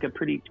seems like a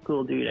pretty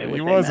cool dude. I wish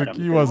He I was met a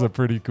him. he was a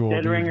pretty cool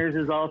Dead dude. Ringers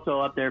is also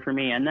up there for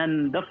me. And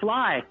then The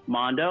Fly,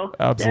 Mondo.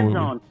 Absolutely. Dead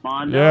Zone,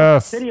 Mondo.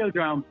 Yes.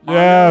 Videodrome, Mondo.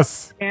 Yes.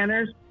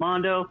 Scanners,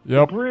 Mondo.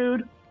 Yep. The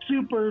Brood,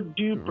 Super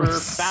Duper,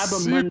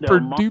 Babamundo, Super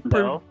Mondo.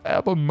 duper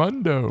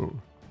Babamundo.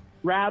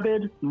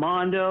 Rabid,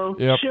 Mondo.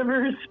 Yep.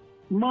 Shivers,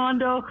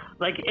 Mondo.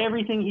 Like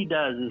everything he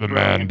does is The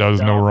brilliant. man does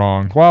So- no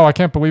wrong. Wow, I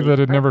can't believe that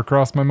it never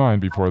crossed my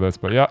mind before this,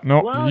 but yeah,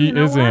 no, Well, he you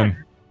know is what? in.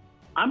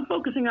 I'm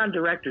focusing on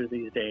directors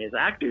these days.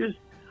 Actors,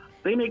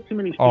 they make too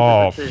many stupid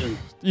Oh, decisions.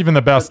 even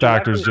the best But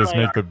actors directors just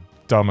like- make the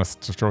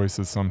dumbest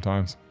choices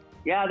sometimes.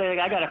 Yeah, they're like,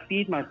 I gotta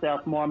feed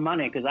myself more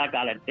money because I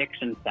got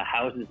addictions to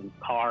houses and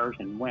cars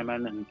and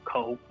women and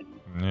coke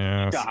and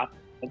Yes. stuff.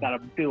 I gotta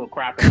do a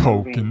crap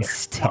Coke movie and get money.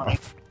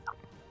 stuff.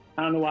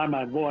 I don't know why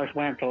my voice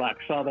went to like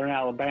Southern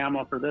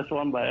Alabama for this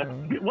one, but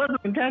it wasn't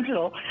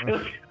intentional. It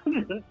was,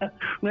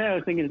 man, I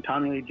was thinking of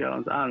Tommy Lee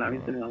Jones. I don't know.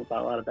 He's been in a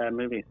lot of bad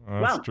movies.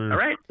 That's Well, true. all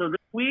right. So this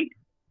week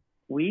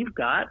we've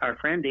got our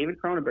friend David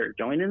Cronenberg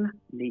joining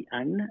the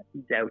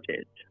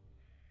Undoubted.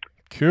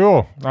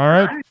 Cool. All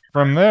right.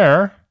 From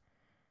there,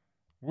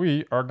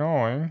 we are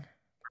going.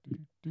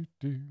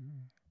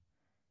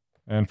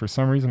 And for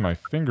some reason, my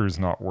finger's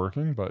not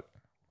working, but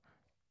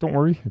don't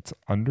worry, it's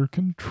under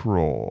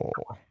control.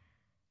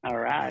 All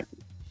right.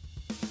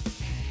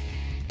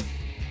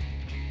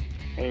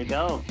 There you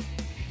go.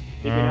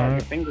 You can have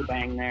your finger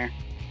bang there.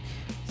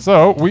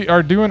 So we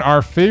are doing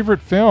our favorite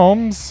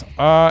films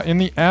in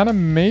the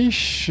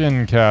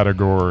animation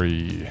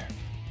category.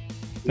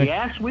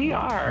 Yes, we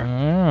are.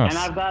 Yes. And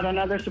I've got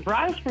another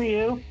surprise for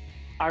you.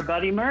 Our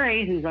buddy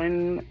Murray, who's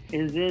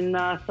is in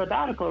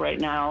sabbatical right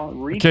now.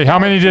 Okay, how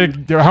many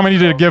did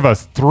it give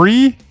us?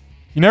 3?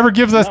 He never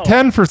gives us No.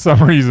 10 for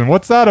some reason.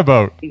 What's that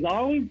about? He's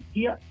always,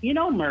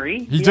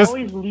 Murray. He just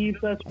always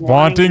leaves us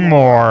Wanting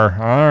more.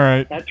 All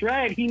right. That's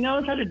right. He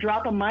knows how to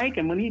drop a mic,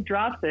 and when he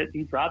drops it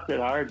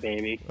hard,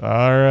 baby.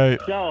 All right.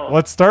 So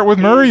Let's start with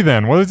Murray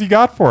then. What has he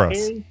got for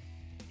us?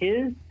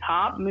 his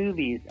top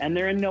movies, and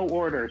they're in no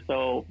order.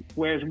 So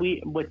whereas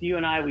with you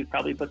and I, we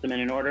probably put them in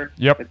an order.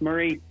 Yep. With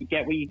Murray, you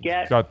get what you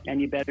get, and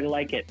you better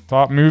like it.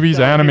 Top movies,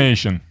 So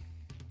animation.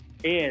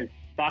 Is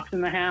Fox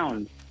and the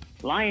Hound,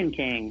 Lion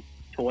King,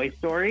 Toy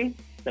Story,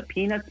 the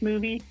Peanuts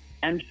movie,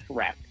 and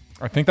Shrek.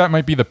 I think that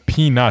might be the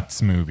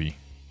Peanuts movie.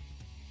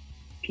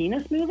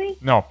 Peanuts movie?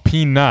 No,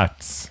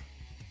 Peanuts.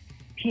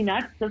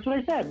 Peanuts? That's what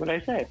I said. What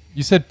did I say?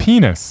 You said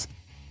penis.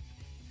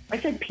 I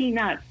said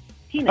peanuts.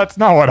 Peanuts. That's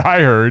not what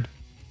I heard.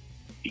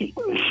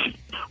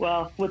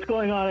 Well, what's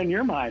going on in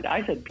your mind?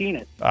 I said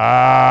penis.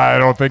 I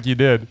don't think you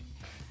did.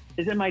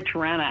 Is it my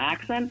Tirana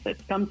accent that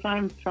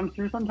sometimes comes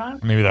through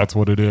sometimes? Maybe that's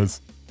what it is.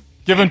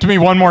 Give them to me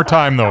one more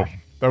time, though.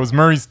 That was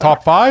Murray's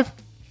top 5?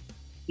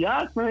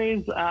 Yeah, it's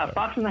Murray's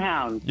Fox and the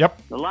Hound.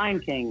 Yep. The Lion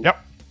King.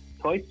 Yep.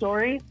 Toy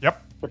Story.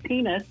 Yep. The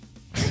Penis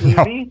Yep.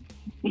 movie.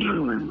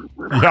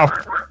 Yep.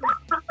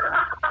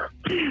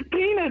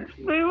 Peanuts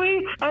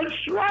movie and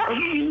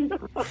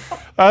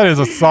Shrek. That is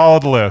a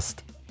solid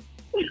list.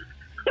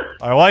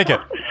 I like it.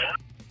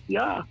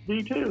 Yeah,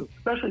 me too.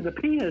 Especially the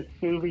Penis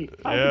movie.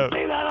 I Yeah. can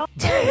say that all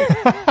day.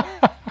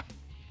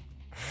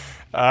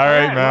 All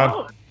right, man.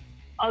 Well,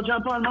 I'll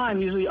jump on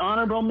mine. Usually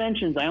honorable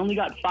mentions. I only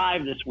got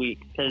 5 this week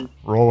because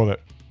Roll with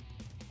it.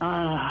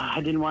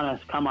 I didn't want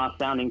to come off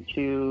sounding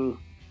too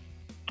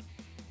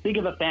big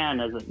of a fan.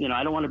 I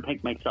don't want to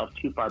take myself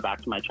too far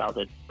back to my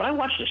childhood. But I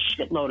watched a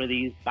shitload of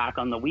these back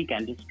on the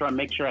weekend just to try and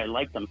make sure I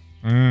liked them.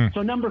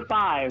 So number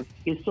 5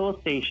 is Seoul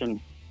Station,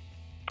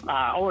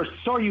 or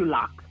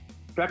Soryulak,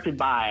 directed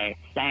by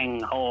Sang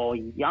Ho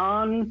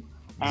Yeon.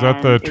 Is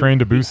that the Train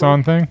to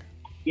Busan thing?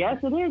 Yes,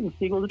 it is. A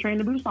sequel to Train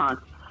to Busan.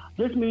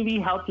 This movie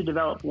helped to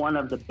develop one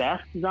of the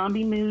best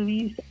zombie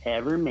movies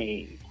ever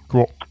made.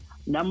 Cool.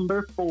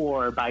 Number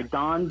 4 by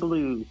Don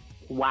Bluth.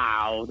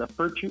 Wow, the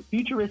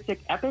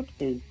futuristic epic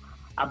is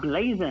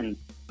ablazing.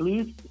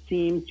 Bluth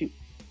seems to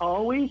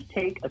always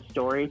take a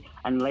story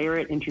and layer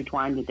it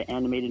intertwined into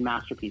animated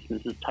masterpiece.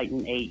 This is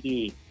Titan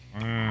AE.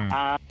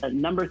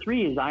 Number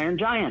 3 is Iron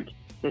Giant.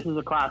 This is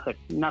a classic.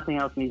 Nothing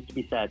else needs to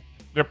be said.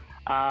 Yep.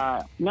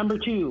 Number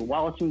 2,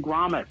 Wallace and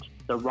Gromit,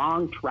 The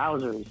Wrong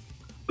Trousers.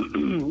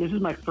 This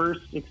is my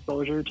first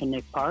exposure to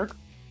Nick Park.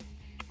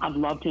 I've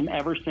loved him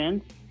ever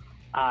since.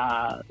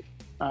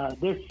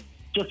 This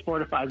just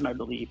fortifies my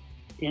belief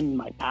in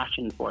my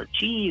passion for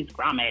cheese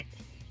Gromit.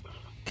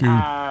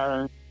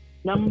 Cool.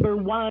 Number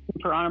 1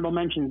 for honorable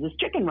mentions is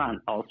Chicken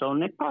Run, also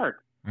Nick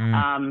Park.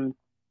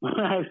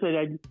 I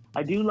said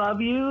I do love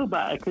you,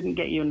 but I couldn't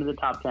get you into the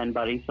top 10,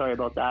 buddy. Sorry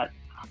about that.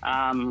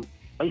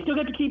 But you still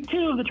get to keep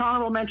 2 of the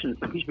honorable mentions.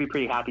 So you should be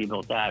pretty happy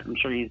about that. I'm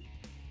sure he's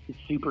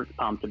super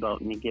pumped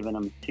about me giving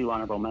him 2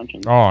 honorable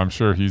mentions. Oh, I'm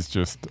sure he's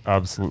just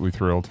absolutely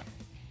thrilled.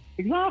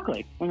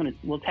 Exactly.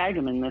 We'll tag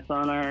him in this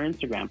on our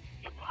Instagram.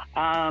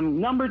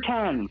 Number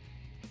 10,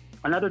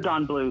 another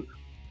Don Bluth,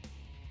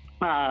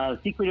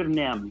 Secret of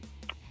Nim.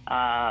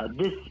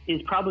 This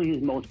is probably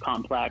his most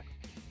complex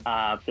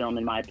film,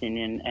 in my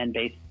opinion, and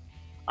based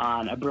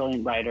on a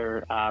brilliant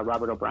writer,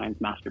 Robert O'Brien's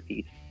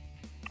masterpiece.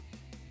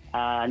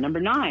 Number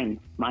 9,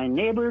 My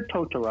Neighbor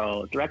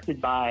Totoro,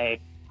 directed by,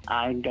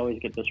 I always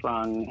get this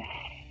wrong,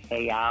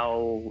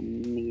 Hayao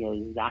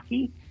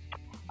Miyazaki.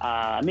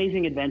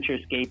 Amazing adventure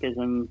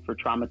escapism for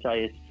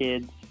traumatized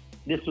kids.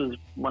 This was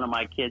one of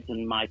my kids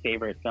and my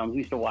favorite films. We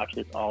used to watch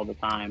this all the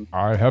time.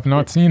 I have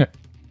not seen it.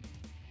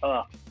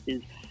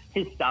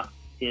 His stuff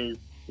is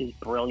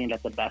brilliant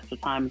at the best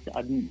of times.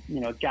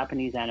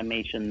 Japanese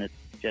animation that's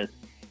just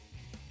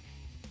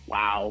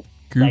wow.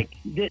 Cool.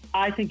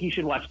 I think you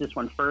should watch this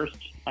one first.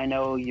 I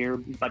know your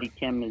buddy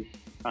Kim is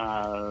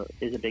a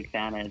big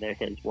fan of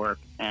his work,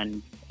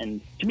 and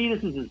to me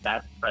this is his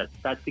best. But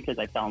that's because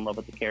I fell in love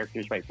with the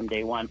characters right from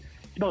day one.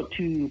 It's about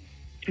two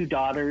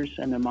daughters,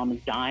 and their mom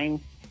is dying,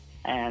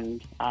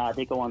 and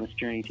they go on this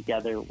journey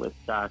together with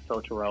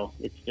Totoro.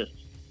 It's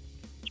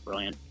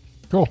brilliant.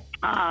 Cool.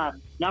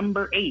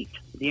 Number 8,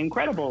 The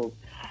Incredibles.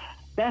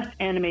 Best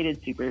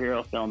animated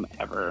superhero film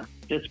ever.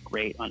 Just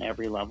great on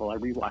every level. I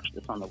rewatched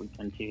this on the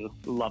weekend too.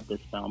 Love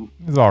this film.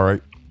 It's all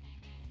right.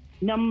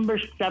 Number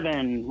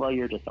 7. Well,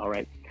 you're just all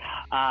right.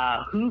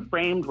 Who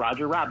Framed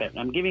Roger Rabbit?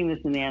 I'm giving this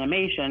in the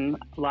animation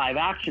live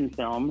action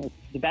film. It's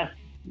the best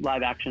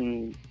live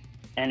action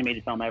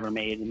animated film ever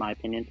made, in my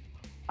opinion.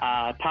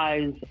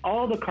 Ties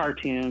all the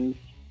cartoons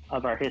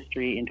of our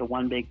history into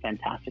one big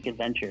fantastic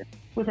adventure,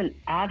 with an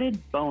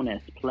added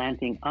bonus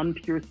planting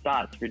unpure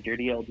thoughts for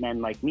dirty old men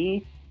like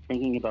me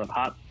thinking about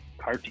hot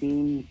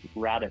cartoon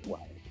rabbit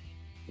wives.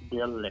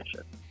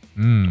 Delicious.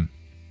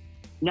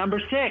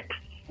 Number 6,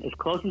 as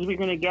close as we're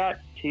going to get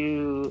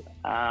to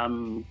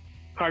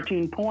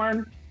cartoon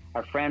porn,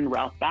 our friend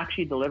Ralph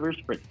Bakshi delivers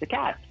Fritz the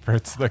Cat.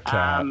 Fritz the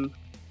Cat.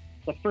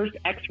 The first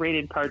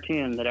X-rated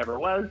cartoon that ever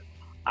was.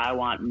 I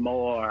want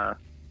more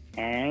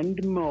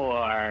and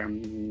more.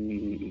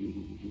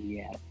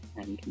 Yes,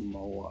 and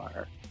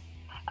more.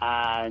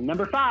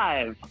 Number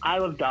 5,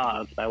 Isle of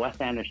Dogs by Wes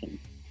Anderson.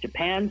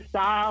 Japan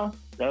style,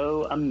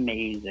 so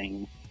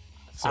amazing.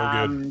 So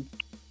good.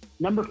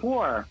 Number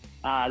 4,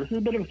 this is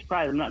a bit of a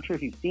surprise. I'm not sure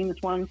if you've seen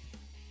this one.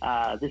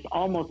 My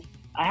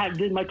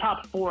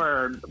top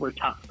 4 were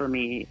tough for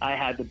me. I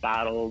had to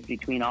battle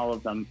between all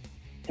of them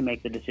to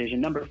make the decision.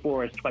 Number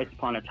 4 is Twice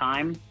Upon a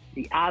Time,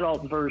 the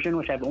adult version,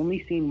 which I've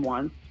only seen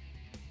once,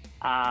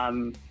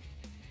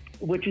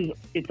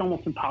 it's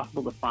almost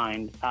impossible to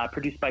find.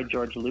 Produced by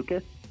George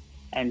Lucas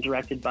and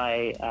directed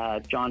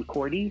by John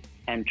Cordy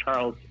and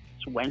Charles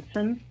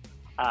Swenson.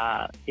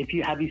 Have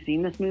you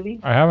seen this movie?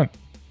 I haven't.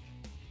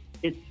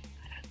 It's,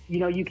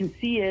 you can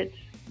see it,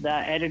 the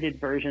edited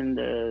version,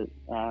 there's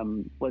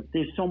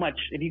so much.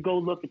 If you go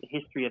look at the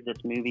history of this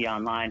movie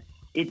online,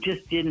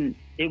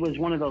 it was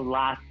one of the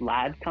last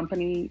Lad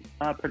Company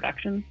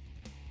productions,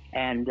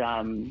 and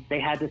they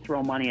had to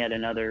throw money at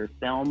another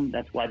film.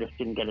 That's why this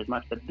didn't get as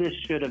much, but this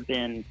should have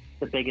been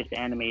the biggest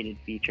animated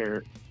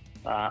feature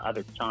of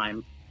its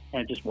time,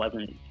 and it just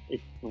wasn't.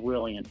 It's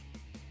brilliant.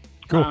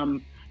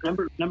 Cool.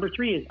 Number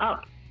 3 is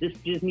Up. This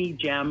Disney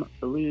gem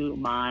blew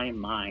my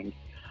mind.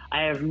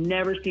 I have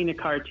never seen a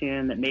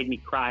cartoon that made me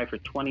cry for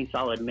 20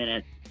 solid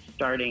minutes,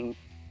 starting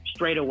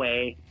straight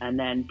away, and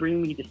then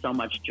bring me to so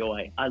much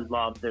joy. I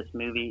love this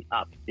movie.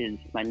 Up is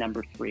my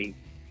number 3.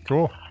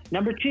 Cool.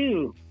 Number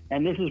 2,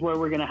 and this is where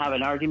we're going to have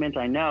an argument,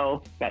 I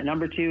know, but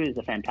number 2 is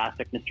the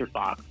fantastic Mr.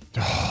 Fox.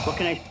 What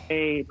can I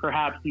say?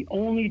 Perhaps the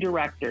only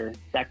director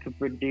that could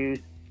produce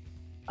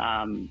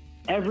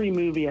every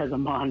movie as a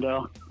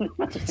Mondo.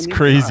 It's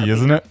crazy,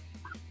 isn't it?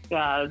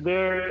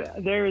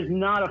 There is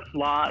not a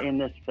flaw in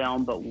this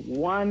film, but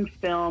one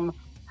film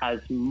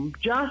has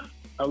just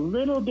a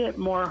little bit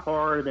more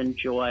horror than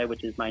joy,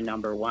 which is my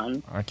number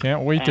 1. I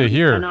can't wait to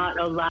hear. We cannot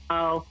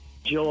allow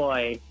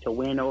joy to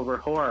win over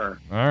horror.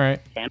 All right.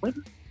 Can we?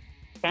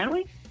 Can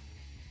we?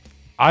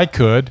 I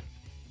could.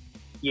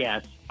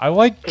 Yes. I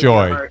like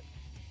joy.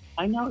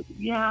 I know.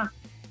 Yeah.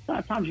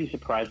 Sometimes you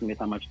surprise me with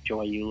how much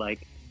joy you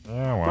like.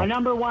 Yeah, well. My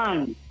number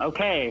 1.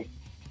 Okay.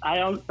 I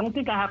don't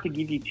think I have to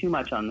give you too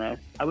much on this.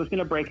 I was going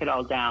to break it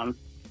all down,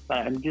 but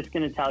I'm just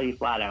going to tell you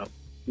flat out.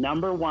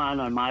 Number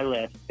 1 on my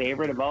list,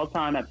 favorite of all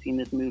time. I've seen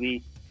this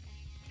movie.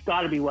 It's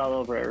got to be well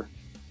over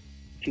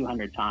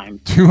 200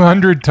 times.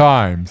 200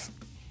 times?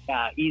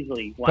 Yeah,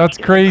 easily. That's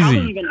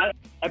crazy.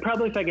 I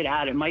probably, if I could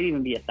add, it might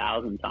even be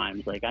 1,000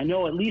 times. Like, I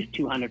know at least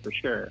 200 for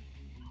sure.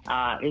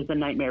 Is The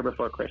Nightmare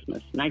Before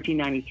Christmas,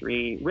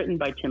 1993, written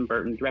by Tim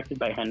Burton, directed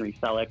by Henry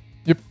Selick.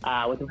 Yep.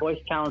 With the voice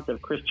talents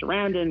of Chris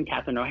Sarandon,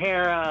 Catherine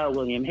O'Hara,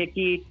 William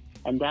Hickey,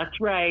 and that's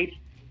right,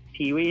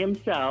 Pee-wee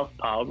himself,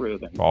 Paul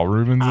Rubens. Paul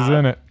Rubens is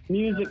in it.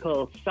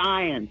 Musical,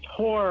 science,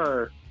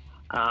 horror,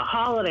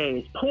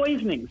 holidays,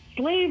 poisoning,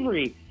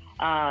 slavery.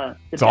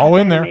 It's all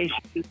in there.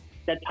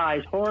 That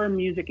ties horror,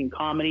 music, and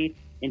comedy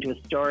into a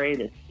story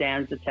that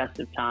stands the test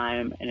of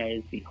time and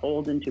is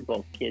beholden to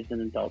both kids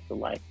and adults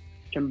alike.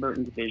 Tim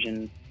Burton's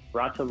vision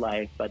brought to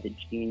life by the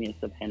genius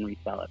of Henry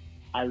Selick.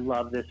 I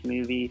love this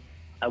movie.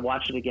 I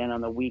watched it again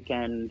on the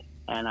weekend,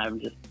 and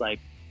I'm just like,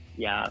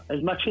 yeah,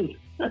 as much as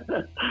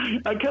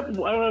I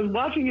was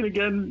watching it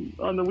again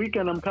on the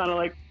weekend, I'm kind of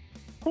like,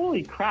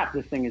 holy crap,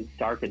 this thing is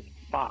dark as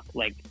fuck.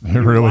 Like, it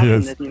really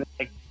is. This,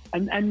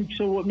 and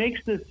so what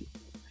makes this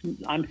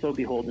I'm so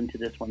beholden to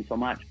this one so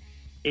much,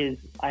 is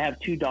I have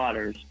two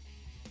daughters,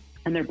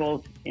 and they're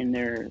both in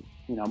their,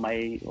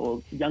 my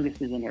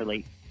youngest is in her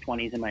late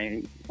 20s,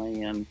 and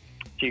so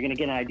you're gonna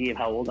get an idea of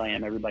how old I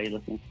am, everybody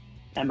listening.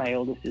 And my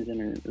oldest is in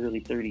her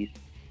early 30s.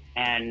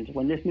 And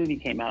when this movie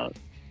came out,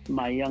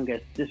 my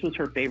youngest, this was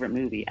her favorite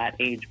movie at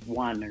age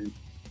 1 or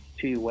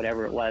 2,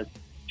 whatever it was.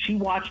 She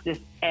watched this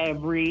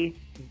every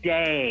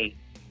day.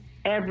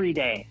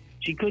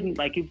 She couldn't,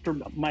 for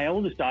my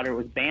oldest daughter, it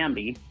was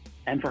Bambi,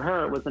 and for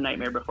her, it was The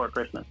Nightmare Before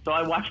Christmas. So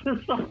I watched this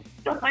so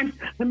many times.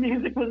 The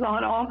music was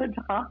on all the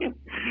time.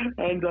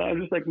 And I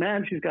was just like,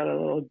 man, she's got a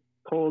little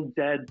cold,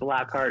 dead,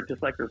 black heart,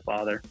 just like her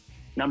father.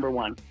 Number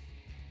 1.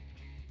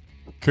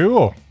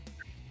 Cool.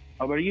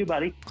 How about you,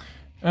 buddy?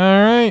 All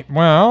right.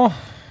 Well,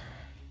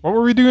 what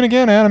were we doing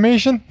again?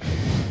 Animation?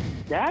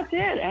 That's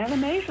it.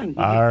 Animation.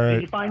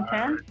 Did you find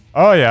 10?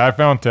 Oh, yeah. I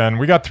found 10.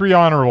 We got 3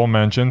 honorable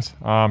mentions.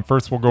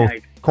 First, we'll go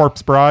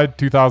Corpse Bride,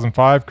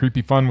 2005.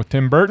 Creepy fun with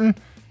Tim Burton,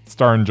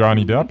 starring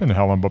Johnny Depp and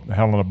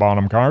Helena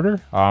Bonham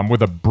Carter,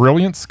 with a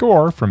brilliant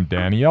score from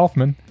Danny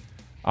Elfman.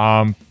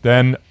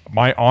 Then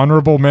my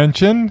honorable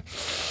mention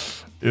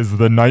is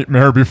The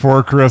Nightmare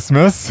Before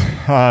Christmas.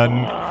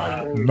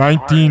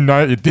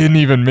 It didn't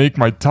even make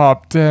my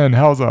top 10.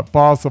 How's that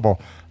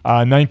possible?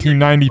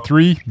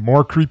 1993,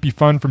 more creepy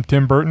fun from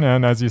Tim Burton,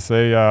 and as you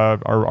say,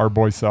 our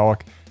boy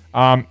Selleck.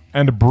 And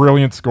a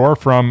brilliant score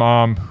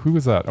from, who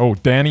was that? Oh,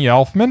 Danny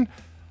Elfman.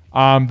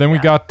 Then we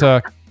got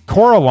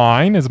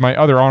Coraline is my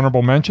other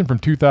honorable mention from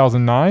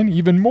 2009.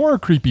 Even more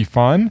creepy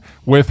fun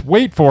with,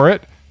 wait for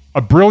it,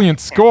 a brilliant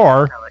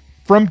score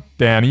from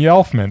Danny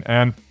Elfman.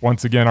 And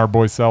once again, our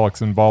boy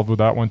Selleck's involved with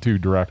that one too,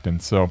 directing.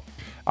 So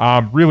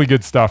really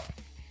good stuff.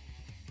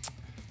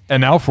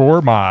 And now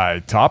for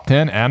my top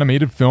 10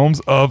 animated films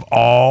of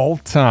all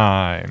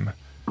time.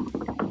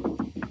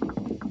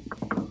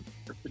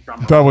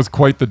 That was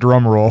quite the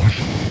drum roll.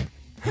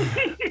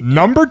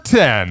 Number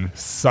 10,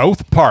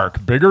 South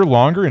Park, Bigger,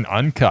 Longer, and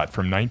Uncut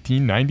from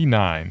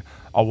 1999.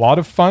 A lot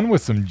of fun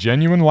with some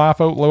genuine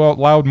laugh out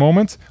loud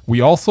moments.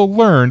 We also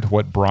learned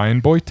what Brian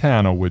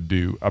Boitano would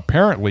do.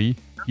 Apparently,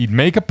 he'd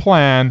make a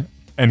plan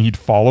and he'd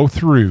follow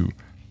through.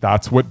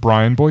 That's what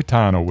Brian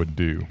Boitano would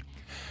do.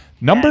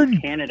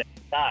 Canada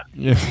sucks.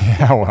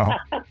 Yeah, well,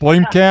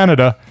 blame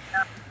Canada.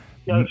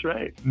 That's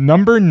right.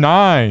 Number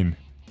 9,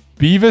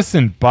 Beavis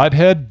and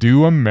Butthead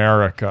Do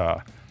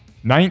America,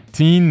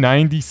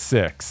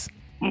 1996.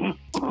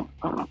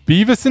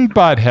 Beavis and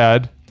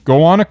Butthead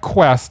go on a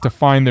quest to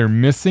find their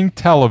missing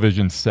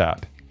television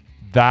set.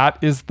 That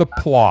is the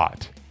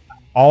plot.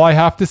 All I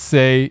have to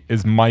say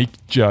is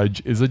Mike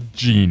Judge is a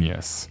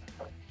genius.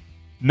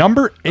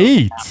 Number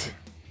 8,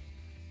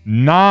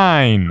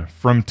 9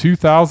 from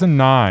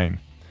 2009.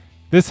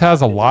 This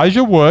has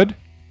Elijah Wood,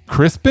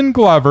 Crispin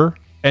Glover,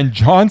 and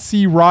John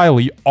C.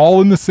 Reilly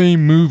all in the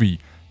same movie.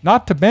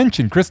 Not to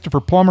mention Christopher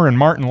Plummer and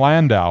Martin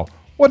Landau.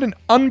 What an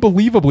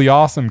unbelievably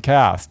awesome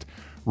cast.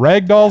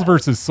 Ragdolls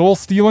versus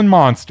soul-stealing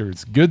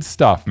monsters. Good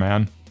stuff,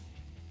 man.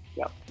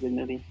 Yep, good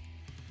movie.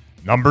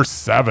 Number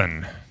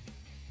 7,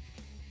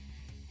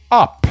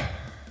 Up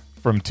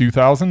from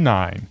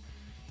 2009.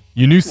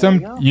 You knew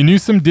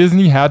some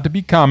Disney had to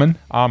be coming.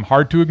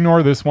 Hard to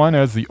ignore this one,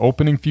 as the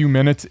opening few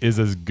minutes is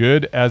as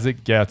good as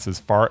it gets as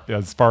far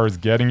as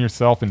getting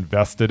yourself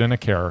invested in a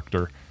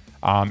character.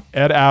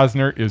 Ed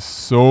Asner is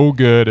so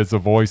good as the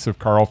voice of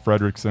Carl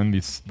Fredricksen,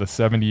 the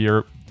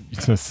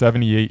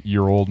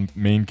 78-year-old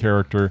main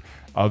character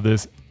of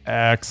this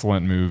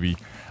excellent movie.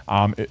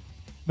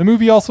 The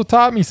movie also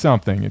taught me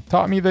something. It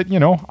taught me that,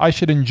 I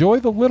should enjoy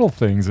the little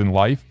things in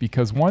life,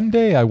 because one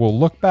day I will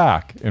look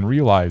back and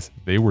realize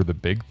they were the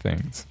big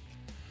things.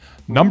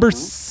 Number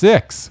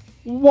 6,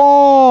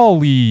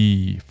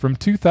 WALL-E from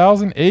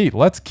 2008.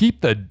 Let's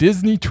keep the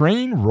Disney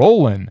train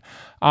rolling.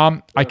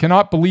 I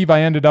cannot believe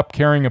I ended up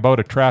caring about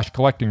a trash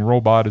collecting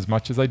robot as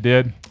much as I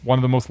did. One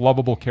of the most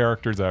lovable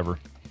characters ever.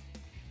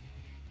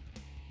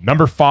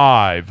 Number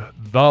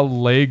 5, The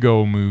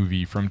Lego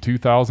Movie from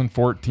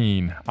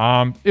 2014.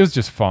 It was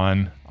just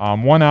fun.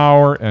 1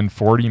 hour and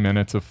 40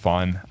 minutes of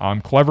fun.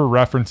 Clever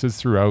references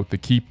throughout to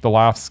keep the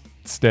laughs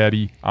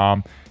steady.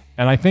 And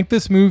I think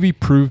this movie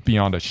proved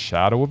beyond a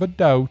shadow of a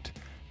doubt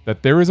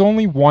that there is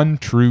only one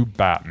true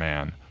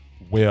Batman,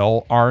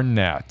 Will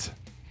Arnett.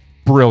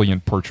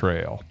 Brilliant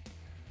portrayal.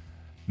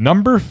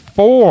 Number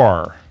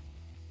 4,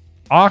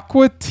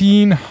 Aqua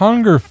Teen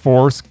Hunger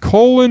Force :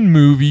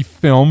 movie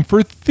film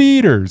for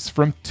theaters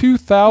from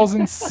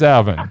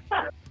 2007.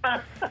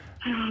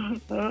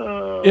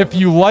 If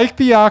you like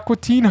the Aqua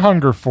Teen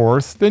Hunger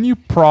Force, then you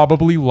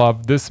probably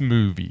love this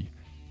movie.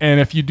 And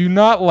if you do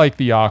not like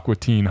the Aqua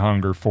Teen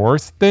Hunger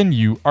Force, then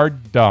you are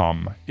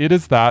dumb. It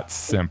is that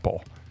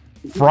simple.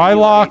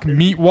 Frylock,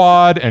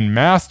 Meatwad, and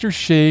Master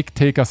Shake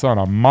take us on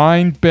a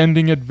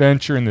mind-bending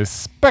adventure in this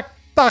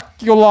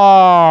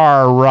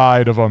spectacular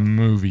ride of a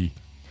movie.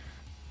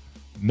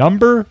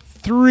 Number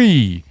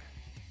 3.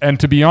 And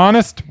to be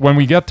honest, when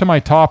we get to my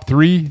top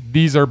 3,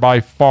 these are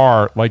by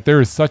far, there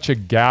is such a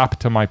gap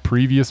to my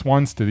previous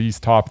ones to these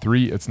top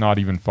 3, it's not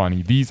even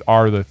funny. These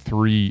are the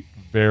 3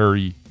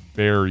 very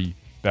very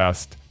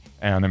best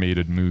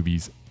animated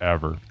movies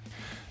ever.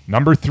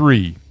 Number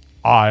 3,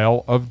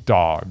 Isle of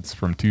Dogs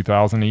from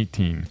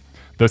 2018.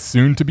 The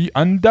soon-to-be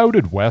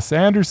undoubted Wes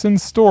Anderson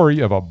story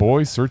of a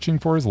boy searching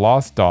for his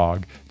lost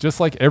dog. Just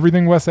like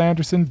everything Wes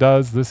Anderson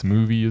does, this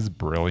movie is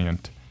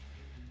brilliant.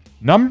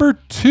 Number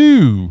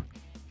 2,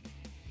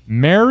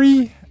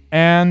 Mary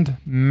and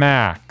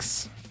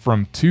Max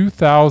from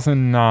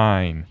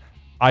 2009.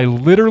 I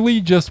literally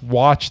just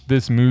watched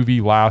this movie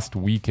last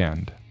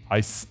weekend.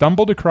 I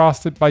stumbled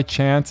across it by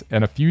chance,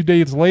 and a few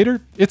days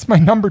later, it's my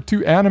number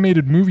 2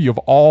 animated movie of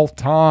all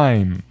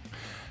time.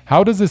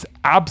 How does this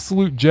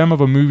absolute gem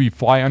of a movie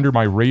fly under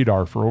my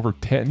radar for over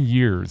 10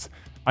 years?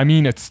 I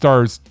mean, it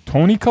stars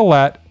Toni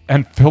Collette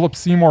and Philip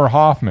Seymour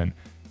Hoffman.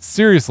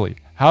 Seriously,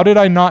 how did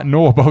I not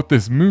know about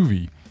this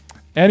movie?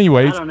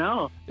 Anyways, I don't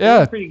know.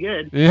 Yeah, it's pretty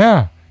good.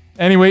 Yeah.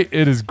 Anyway,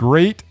 it is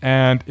great,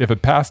 and if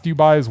it passed you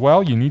by as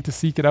well, you need to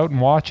seek it out and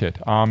watch it.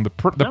 The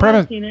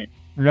premise. I've seen it.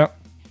 Yeah.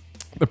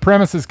 The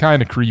premise is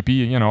kind of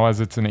creepy,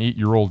 as it's an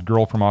 8-year-old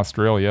girl from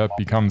Australia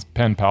becomes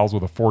pen pals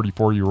with a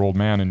 44-year-old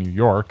man in New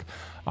York.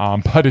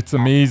 But it's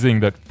amazing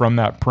that from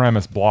that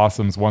premise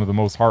blossoms one of the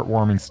most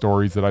heartwarming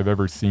stories that I've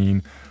ever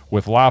seen,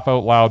 with laugh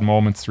out loud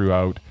moments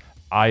throughout.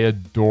 I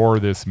adore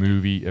this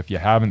movie. If you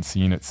haven't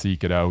seen it,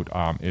 seek it out.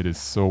 It is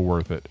so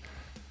worth it.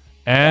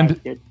 And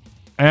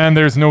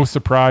there's no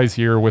surprise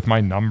here with my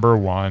number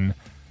 1,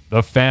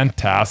 The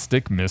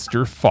Fantastic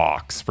Mr.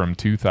 Fox from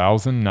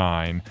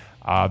 2009.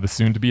 The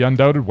soon-to-be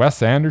undoubted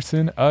Wes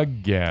Anderson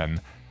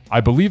again. I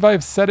believe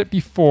I've said it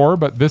before,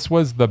 but this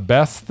was the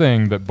best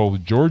thing that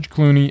both George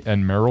Clooney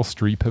and Meryl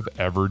Streep have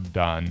ever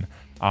done.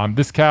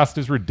 This cast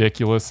is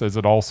ridiculous, as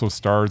it also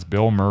stars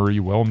Bill Murray,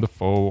 Willem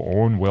Dafoe,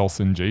 Owen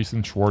Wilson,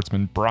 Jason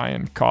Schwartzman,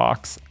 Brian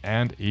Cox,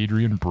 and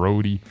Adrian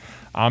Brody.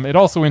 It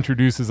also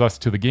introduces us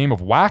to the game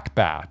of whack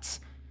bats,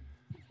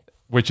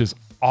 which is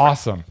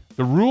awesome.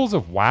 The rules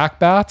of whack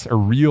bats are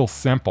real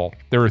simple.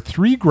 There are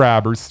 3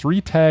 grabbers,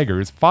 3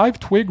 taggers, 5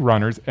 twig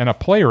runners, and a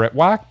player at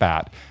whack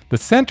bat. The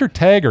center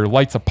tagger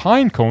lights a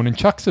pine cone and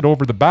chucks it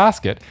over the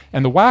basket,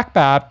 and the whack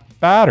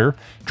batter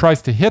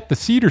tries to hit the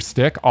cedar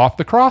stick off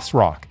the cross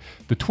rock.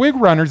 The twig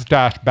runners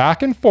dash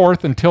back and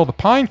forth until the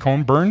pine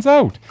cone burns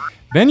out.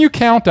 Then you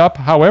count up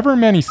however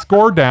many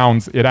score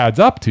downs it adds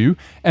up to,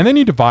 and then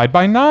you divide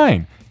by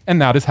 9.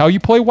 And that is how you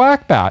play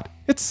whack bat.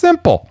 It's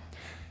simple.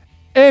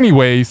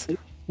 Anyways,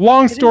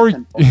 long story,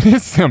 it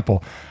is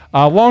simple.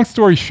 Long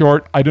story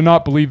short, I do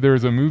not believe there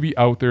is a movie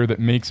out there that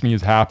makes me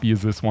as happy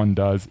as this one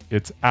does.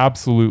 It's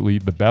absolutely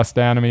the best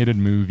animated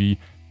movie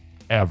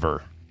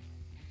ever.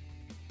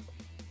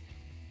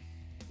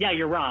 Yeah,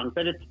 you're wrong,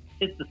 but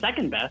it's the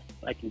second best.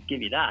 I can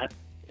give you that.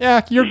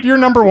 Yeah, your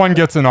number 1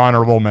 gets an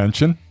honorable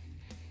mention.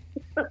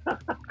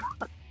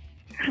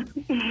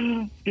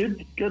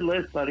 Good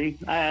list, buddy.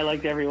 I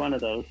liked every one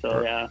of those.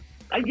 So yeah,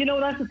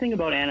 that's the thing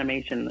about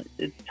animation.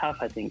 It's tough,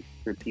 I think,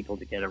 for people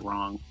to get it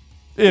wrong.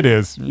 It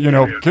is.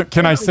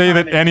 Can I say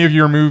that any of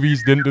your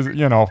movies didn't? Other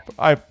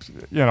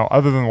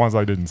than the ones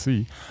I didn't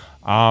see.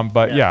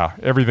 But yeah,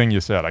 everything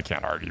you said, I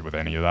can't argue with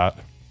any of that.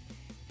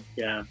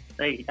 Yeah,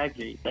 I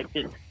agree. Like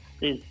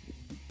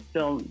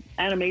film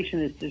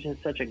animation is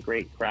just such a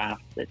great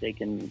craft that they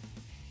can,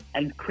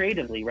 and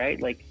creatively,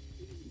 right? Like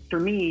for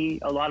me,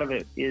 a lot of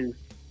it is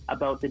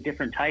about the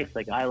different types.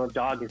 Like Isle of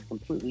Dog is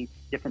completely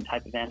different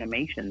type of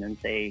animation than,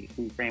 say,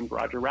 Who Framed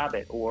Roger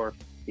Rabbit or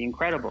The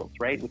Incredibles,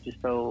 right? Which is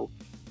so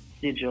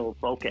digital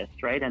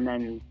focused, right? And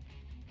then,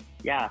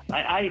 yeah,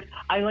 I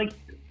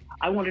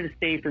wanted to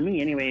stay, for me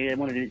anyway, I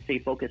wanted to stay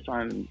focused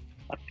on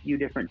a few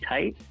different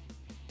types.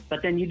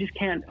 But then you just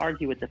can't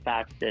argue with the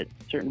fact that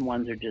certain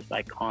ones are just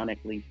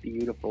iconically,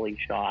 beautifully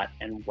shot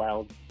and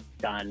well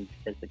done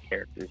because the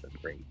characters are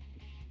great.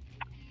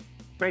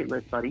 Great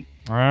list, buddy.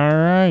 All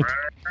right.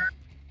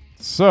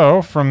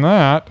 So from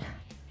that,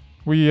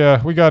 we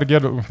got to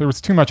get. There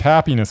was too much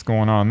happiness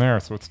going on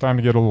there, so it's time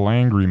to get a little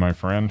angry, my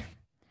friend.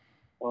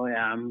 Oh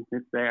yeah,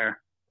 it's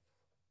there.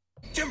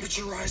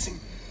 Temperature rising.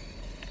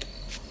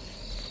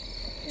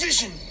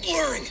 Vision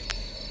blurring.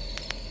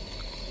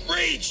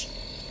 Rage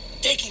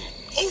taking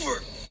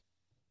over.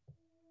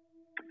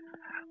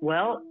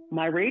 Well,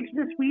 my rage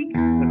this week,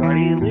 I've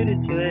already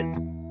alluded to it,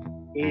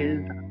 is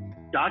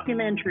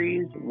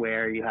documentaries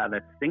where you have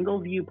a single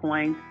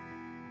viewpoint,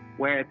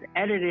 where it's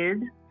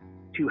edited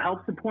to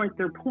help support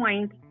their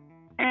point,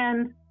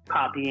 and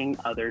copying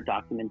other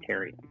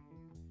documentarians.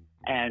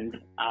 And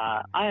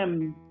I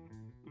am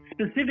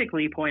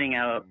specifically pointing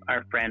out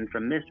our friend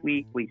from this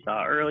week we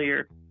saw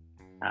earlier,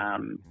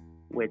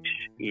 which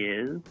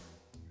is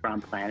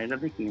from Planet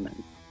of the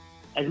Humans.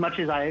 As much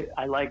as I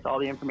liked all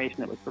the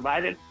information that was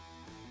provided,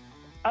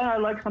 I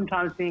like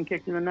sometimes being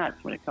kicked in the nuts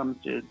when it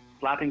comes to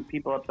slapping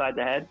people upside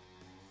the head,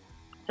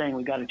 saying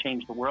we got to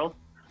change the world.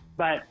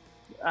 But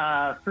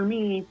for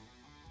me,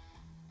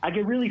 I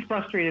get really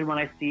frustrated when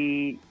I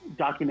see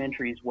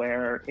documentaries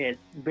where it's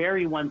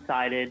very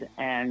one-sided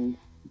and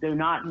they're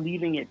not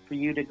leaving it for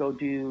you to go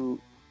do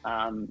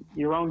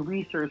your own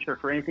research or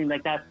for anything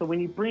like that. So when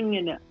you bring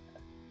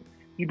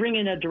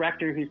in a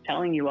director who's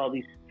telling you all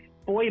these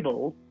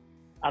foibles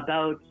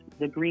about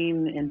the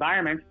green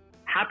environment.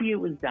 Happy it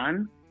was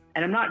done.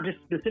 And I'm not just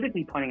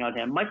specifically pointing out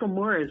him. Michael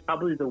Moore is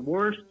probably the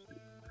worst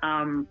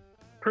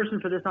person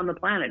for this on the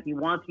planet. He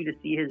wants you to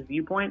see his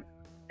viewpoint.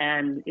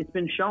 And it's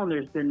been shown,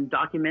 there's been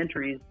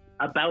documentaries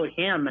about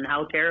him and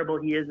how terrible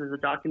he is as a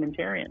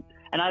documentarian.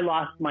 And I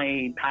lost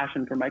my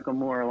passion for Michael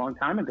Moore a long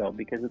time ago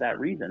because of that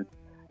reason.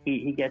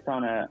 He gets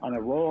on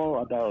a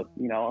roll about,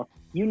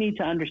 you need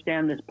to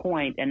understand this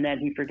point, and then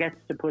he forgets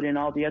to put in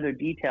all the other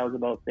details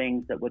about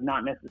things that would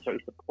not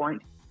necessarily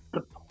support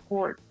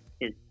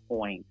his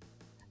point.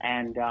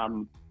 And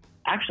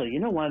actually,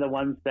 one of the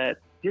ones that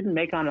didn't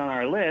make on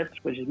our list,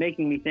 which is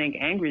making me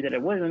angry that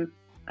it wasn't,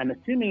 I'm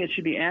assuming it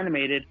should be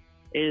animated,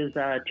 is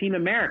Team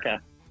America.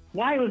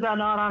 Why was that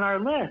not on our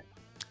list?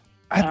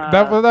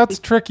 That's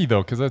tricky,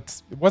 though, because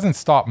it wasn't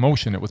stop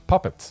motion. It was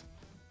puppets.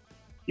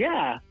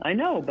 Yeah, I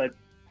know, but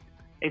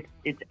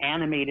it's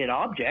animated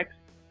objects.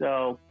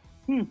 So,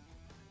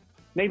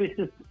 maybe it's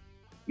just,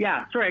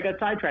 sorry, I got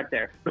sidetracked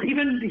there. But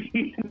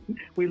even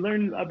we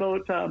learned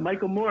about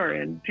Michael Moore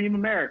and Team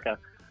America.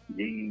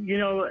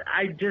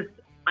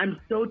 I'm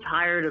so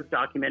tired of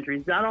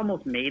documentaries. That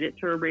almost made it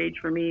to a rage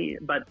for me.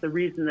 But the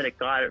reason that it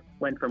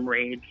went from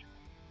rage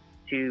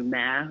to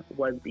meh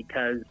was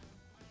because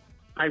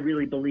I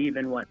really believe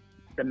in what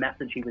the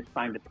message he was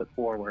trying to put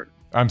forward.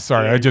 I'm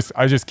sorry, I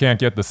just can't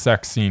get the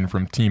sex scene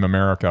from Team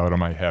America out of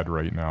my head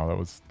right now. That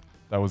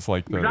was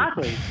like the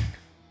exactly.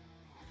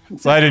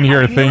 So I didn't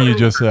hear a thing you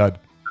just said.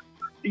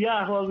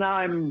 Yeah, well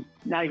now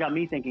you got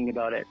me thinking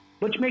about it,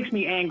 which makes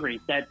me angry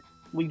that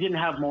we didn't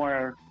have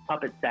more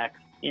puppet sex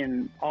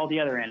in all the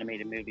other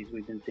animated movies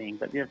we've been seeing.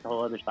 But that's the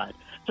whole other side.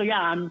 So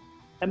yeah,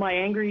 am I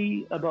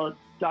angry about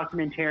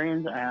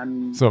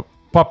documentarians? So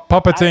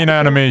puppets ain't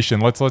animation.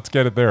 Let's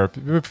get it there.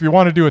 If you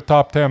want to do a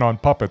top 10 on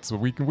puppets,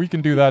 we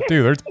can do that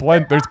too.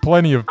 There's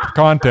plenty of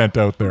content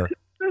out there.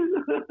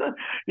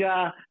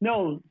 Yeah.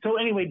 No. So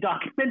anyway,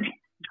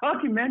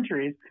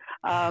 documentaries.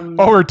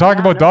 We're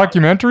talking about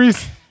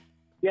documentaries?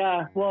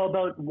 Yeah. Well,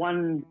 about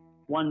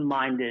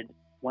one-minded,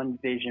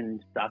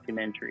 one-visioned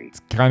documentary. It's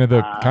kind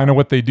of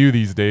what they do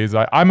these days.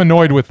 I'm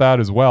annoyed with that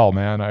as well,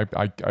 man.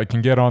 I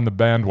can get on the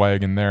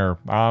bandwagon there.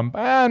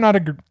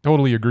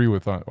 Totally agree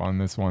with on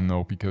this one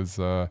though, because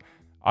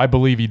I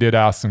believe he did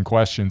ask some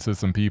questions to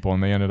some people,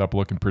 and they ended up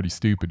looking pretty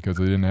stupid because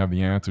they didn't have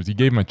the answers. He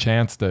gave them a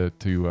chance to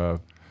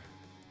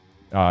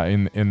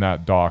in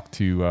that doc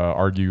to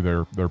argue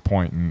their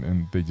point,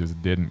 and they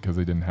just didn't because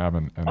they didn't have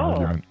an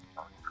argument.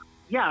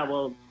 Yeah.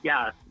 Well.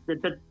 Yeah.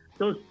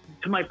 Those.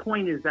 To my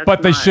point is that.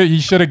 But he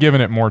should have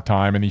given it more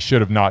time, and he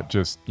should have not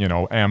just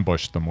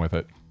ambushed them with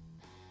it.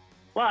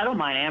 Well, I don't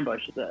mind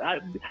ambush. What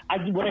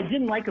I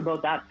didn't like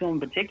about that film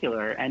in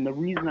particular, and the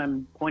reason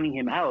I'm pointing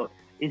him out,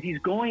 is he's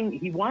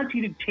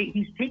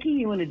taking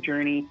you on a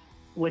journey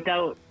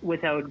without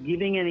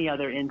giving any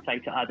other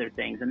insight to other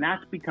things, and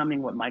that's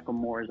becoming what Michael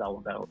Moore is all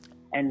about.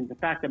 And the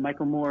fact that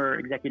Michael Moore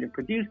executive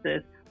produced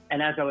this,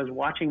 and as I was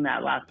watching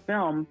that last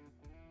film,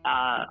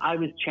 I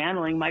was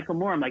channeling Michael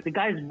Moore. I'm like, the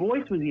guy's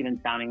voice was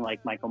even sounding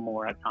like Michael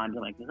Moore at times.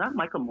 I'm like, is that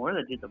Michael Moore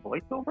that did the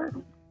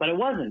voiceover? But it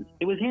wasn't.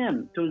 It was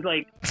him. So it was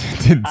like... It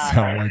didn't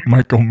sound like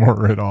Michael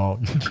Moore at all.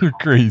 You're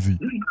crazy.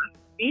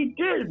 He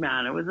did,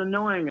 man. It was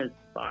annoying as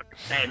fuck.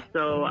 And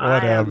so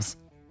I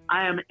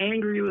am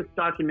angry with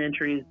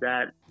documentaries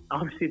that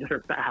obviously that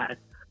are bad,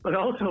 but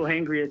also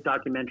angry at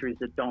documentaries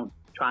that don't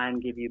try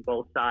and give you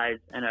both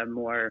sides and a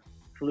more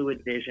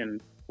fluid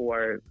vision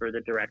for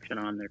the direction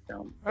on their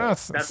film.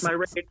 So that's my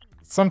rage.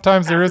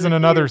 Sometimes there isn't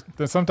another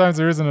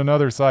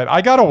side.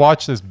 I gotta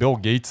watch this Bill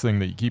Gates thing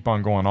that you keep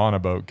on going on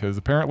about, because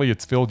apparently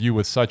it's filled you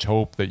with such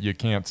hope that you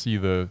can't see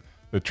the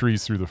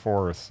trees through the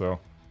forest. So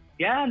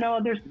yeah,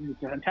 no,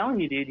 I'm telling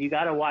you, dude, you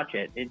gotta watch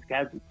it.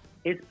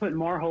 It's put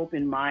more hope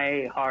in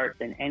my heart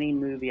than any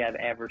movie I've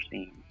ever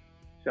seen.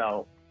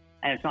 So,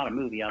 and it's not a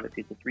movie,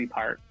 obviously, it's a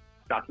 3-part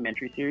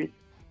documentary series.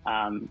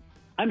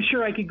 I'm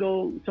sure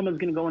someone's going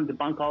to go and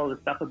debunk all of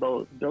the stuff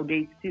about Bill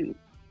Gates too.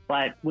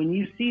 But when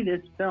you see this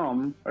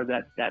film or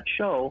that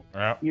show,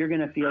 you're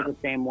going to feel the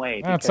same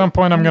way. At some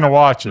point I'm going to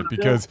watch it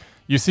because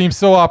you seem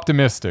so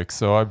optimistic.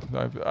 So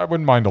I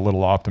wouldn't mind a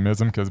little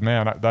optimism because,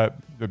 man,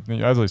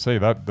 as I say,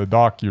 the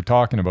doc you're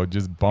talking about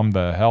just bummed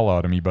the hell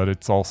out of me, but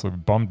it's also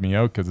bummed me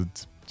out because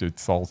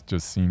it's all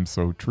just seems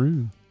so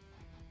true.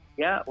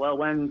 Yeah, well,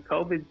 when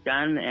COVID's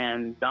done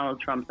and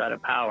Donald Trump's out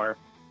of power,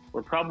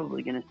 we're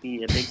probably going to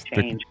see a big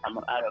change come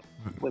out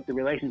with the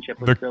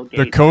relationship with Bill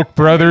Gates. The Koch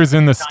brothers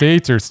in the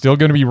States are still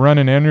going to be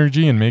running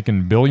energy and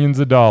making billions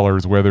of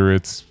dollars, whether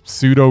it's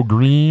pseudo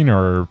green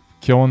or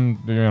killing,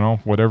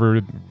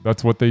 whatever.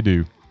 That's what they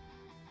do.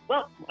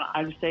 Well,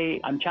 I just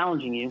say I'm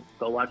challenging you.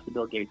 Go watch the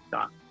Bill Gates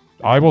doc.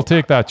 I will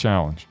take that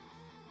challenge.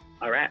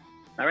 All right.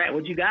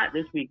 What you got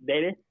this week,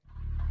 baby?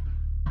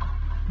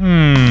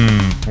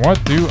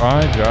 What do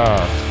I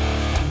got?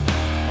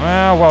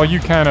 Well,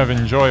 you kind of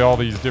enjoy all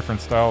these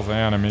different styles of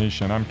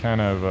animation.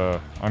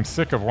 I'm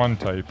sick of one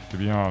type, to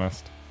be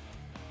honest.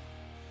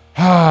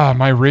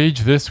 My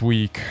rage this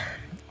week.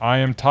 I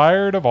am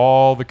tired of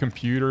all the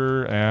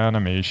computer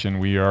animation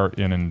we are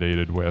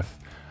inundated with.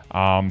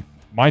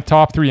 My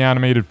top 3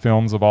 animated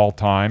films of all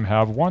time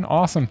have one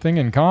awesome thing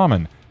in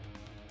common.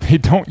 They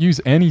don't use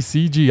any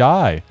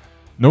CGI.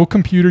 No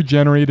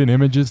computer-generated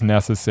images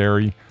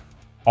necessary.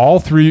 All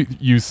 3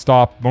 use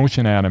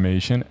stop-motion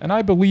animation, and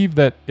I believe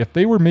that if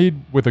they were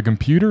made with a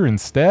computer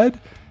instead,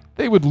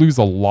 they would lose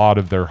a lot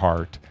of their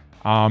heart.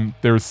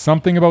 There's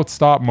something about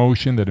stop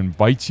motion that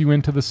invites you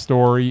into the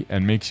story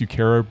and makes you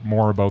care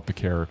more about the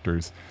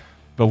characters.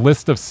 The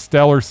list of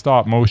stellar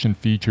stop motion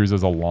features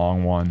is a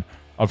long one.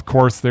 Of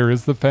course, there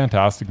is the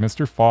fantastic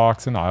Mr.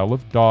 Fox and Isle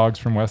of Dogs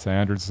from Wes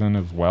Anderson,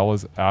 as well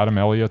as Adam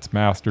Elliott's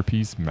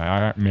masterpiece,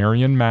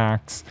 Marion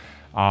Max.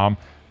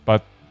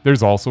 But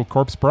there's also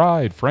Corpse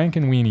Bride,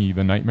 Frankenweenie,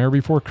 The Nightmare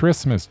Before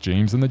Christmas,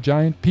 James and the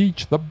Giant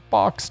Peach, The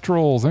Box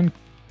Trolls, and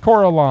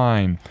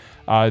Coraline.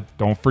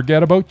 Don't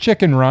forget about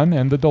Chicken Run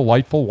and the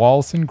delightful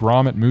Wallace and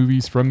Gromit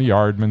movies from the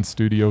Aardman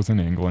Studios in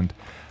England.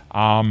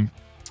 And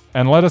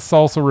let us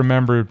also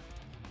remember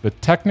the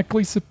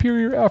technically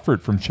superior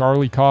effort from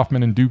Charlie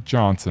Kaufman and Duke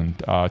Johnson,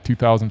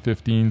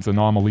 2015's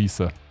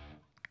Anomalisa.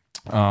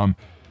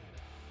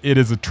 It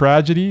is a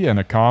tragedy and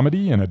a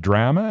comedy and a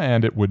drama,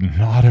 and it would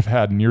not have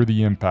had near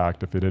the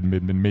impact if it had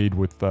been made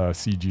with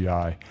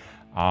CGI.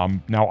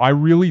 Now, I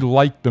really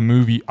like the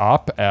movie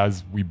Up,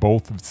 as we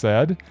both have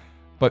said,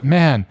 but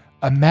man,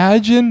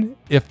 imagine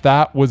if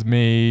that was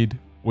made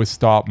with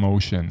stop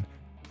motion.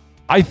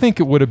 I think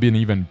it would have been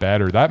even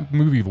better. That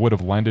movie would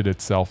have lended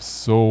itself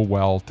so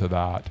well to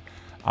that.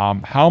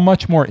 How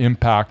much more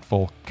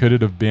impactful could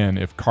it have been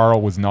if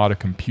Carl was not a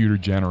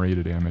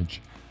computer-generated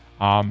image?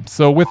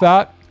 So with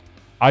that,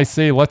 I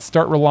say let's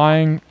start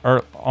relying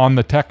on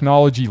the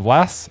technology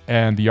less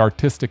and the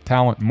artistic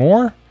talent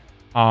more.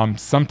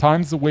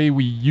 Sometimes the way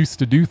we used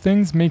to do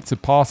things makes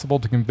it possible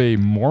to convey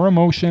more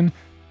emotion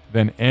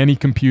than any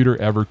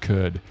computer ever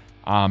could.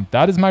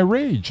 That is my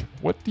rage.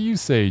 What do you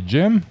say,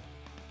 Jim?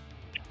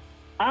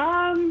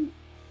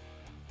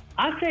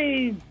 I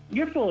say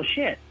you're full of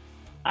shit.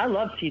 I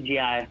love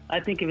CGI. I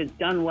think if it's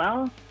done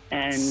well,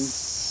 and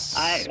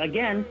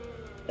again,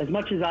 as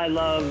much as I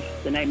love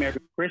The Nightmare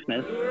Before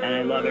Christmas, and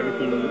I love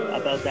everything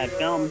about that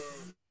film,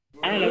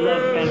 and I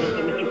love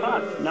Fantastic Mr.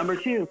 Fox. Number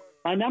 2.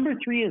 My number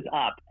 3 is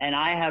Up, and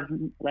I have,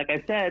 like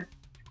I said,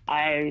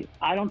 I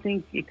don't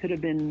think it could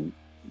have been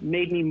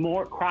made me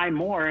cry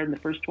more in the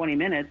first 20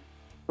 minutes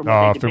from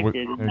what they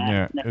depicted in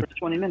that first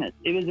 20 minutes.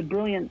 It was a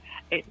brilliant...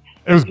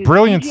 It was a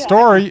brilliant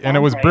story, and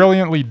it was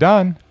brilliantly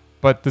done,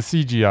 but the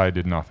CGI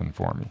did nothing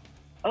for me.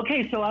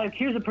 Okay, so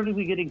here's a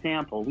perfectly good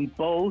example. We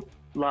both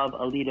love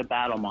Alita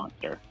Battle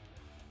Monster.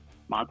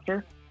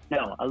 Monster?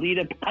 No,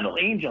 Alita Battle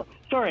Angel.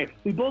 Sorry,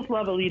 we both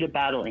love Alita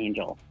Battle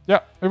Angel. Yeah,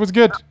 it was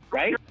good.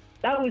 Right?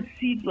 That was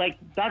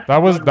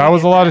that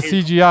was a lot of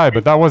CGI,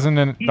 but that wasn't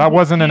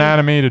an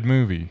animated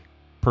movie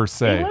per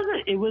se.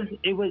 It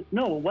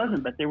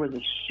wasn't. But there was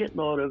a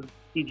shitload of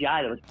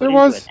CGI that was put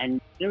into it,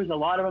 and there was a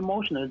lot of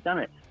emotion that was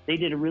done. They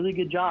did a really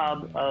good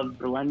job of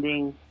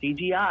blending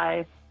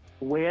CGI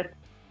with,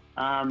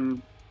 I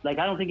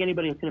don't think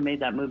anybody could have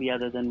made that movie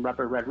other than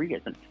Robert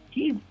Rodriguez, and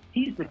he's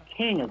the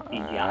king of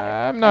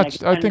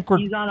CGI.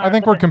 I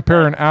think we're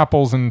comparing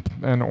apples and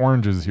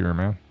oranges here,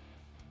 man.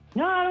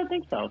 No, I don't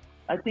think so.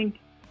 I think.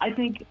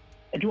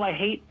 Do I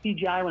hate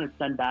CGI when it's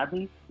done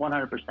badly?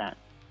 100%.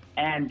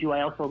 And do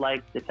I also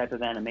like the type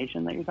of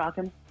animation that you're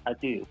talking? I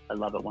do. I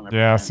love it 100%.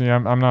 Yeah, see,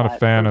 I'm not a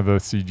fan of the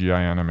CGI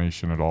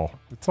animation at all.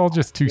 It's all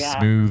just too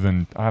smooth,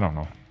 and I don't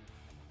know.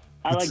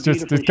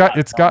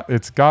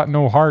 It's got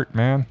no heart,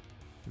 man.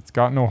 It's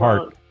got no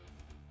heart.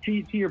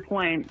 To your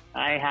point,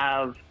 I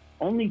have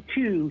only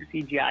 2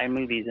 CGI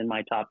movies in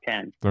my top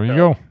 10. There you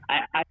go.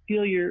 I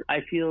feel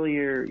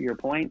your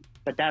point,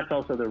 but that's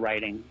also the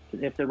writing.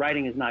 If the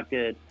writing is not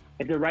good,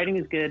 if the writing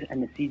is good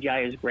and the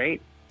CGI is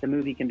great, the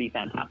movie can be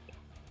fantastic.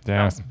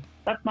 Yeah. So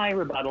that's my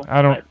rebuttal.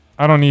 I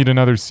don't need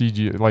another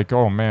CGI. Like,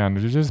 oh man,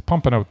 they're just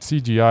pumping out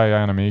CGI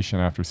animation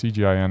after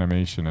CGI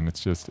animation, and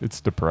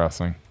it's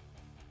depressing.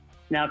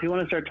 Now, if you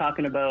want to start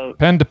talking about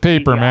pen to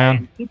paper, CGI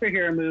man,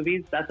 superhero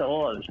movies, that's a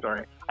whole other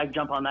story. I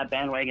jump on that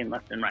bandwagon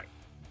left and right.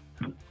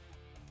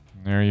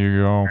 There you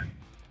go.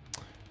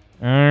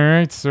 All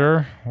right,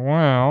 sir.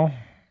 Well,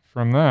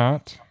 from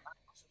that,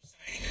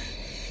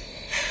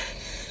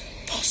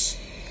 pulse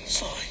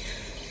slowing,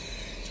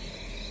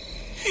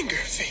 anger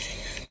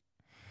fading.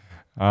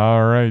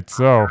 All right,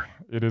 so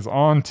it is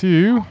on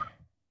to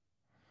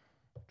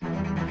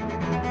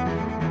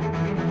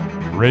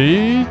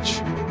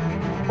Rage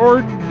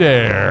or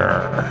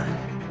Dare.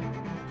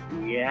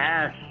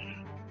 Yes.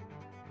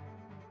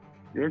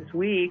 This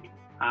week,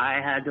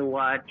 I had to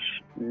watch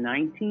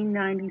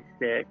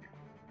 1996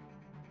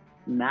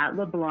 Matt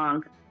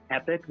LeBlanc's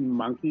epic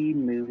monkey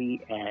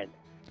movie, Ed.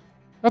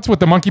 That's with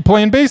the monkey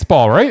playing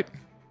baseball, right?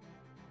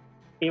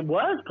 It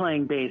was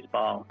playing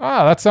baseball.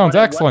 Ah, that sounds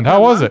excellent.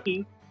 How was it?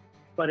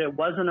 But it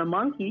wasn't a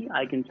monkey,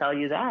 I can tell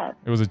you that.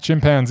 It was a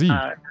chimpanzee.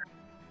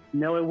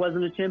 No, it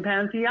wasn't a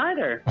chimpanzee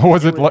either.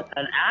 Was it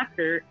an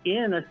actor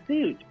in a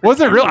suit? Was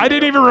it real? I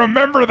didn't even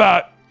remember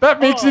that. That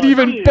makes it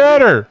even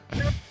better.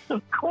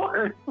 Of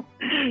course.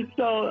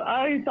 So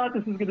I thought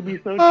this was going to be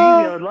so cheesy.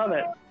 I would love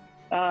it.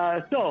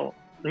 So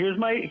here's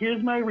my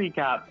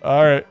recap.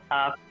 All right.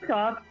 First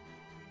off,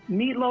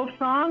 Meatloaf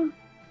song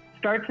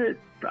starts at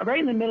right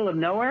in the middle of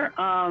nowhere.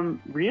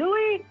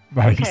 Really?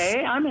 Nice.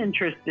 Okay, I'm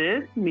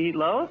interested.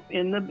 Meatloaf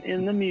in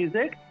the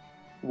music.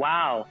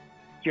 Wow.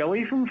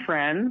 Joey from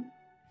Friends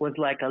was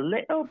like a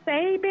little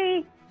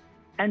baby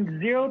and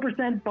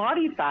 0%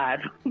 body fat.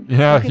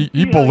 Yeah,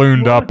 he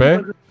ballooned up,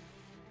 eh?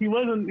 He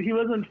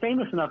wasn't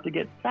famous enough to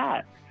get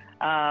fat.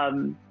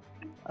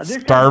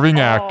 This Starving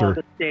has all actor.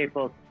 the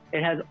staples.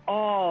 It has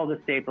all the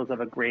staples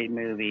of a great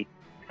movie.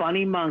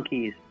 Funny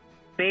monkeys,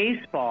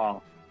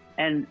 baseball,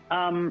 and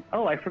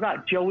I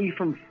forgot Joey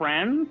from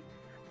Friends.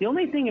 The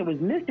only thing it was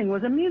missing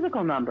was a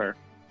musical number.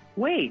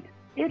 Wait,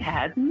 it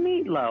had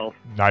Meatloaf.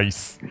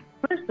 Nice.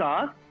 First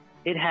off,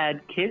 it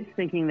had kids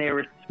thinking they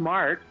were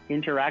smart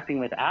interacting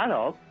with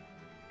adults.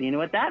 Do you know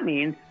what that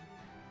means?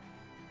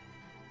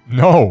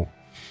 No.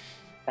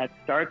 That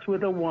starts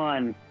with a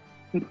 1.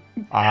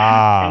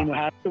 Ah. And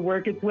has to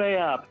work its way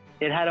up.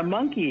 It had a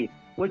monkey,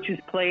 which is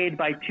played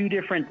by 2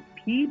 different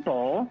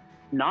people,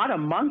 not a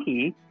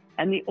monkey.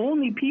 And the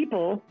only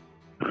people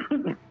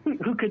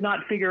who could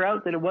not figure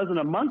out that it wasn't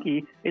a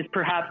monkey is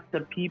perhaps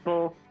the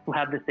people who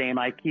have the same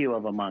IQ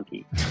of a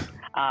monkey.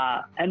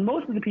 And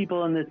most of the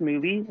people in this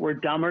movie were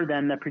dumber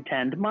than the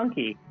pretend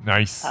monkey.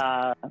 Nice.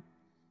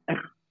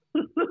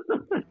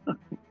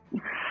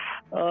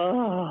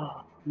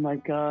 Oh, my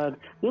God.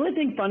 The only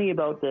thing funny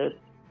about this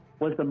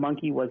was the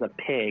monkey was a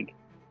pig.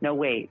 No,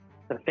 wait.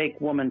 The fake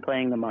woman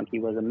playing the monkey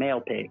was a male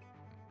pig.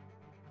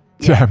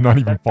 Yeah, I'm not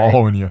even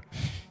following you.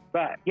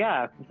 But,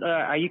 yeah.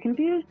 Are you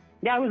confused?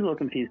 Yeah, I was a little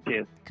confused,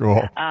 too.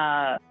 Cool.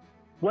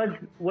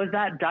 Was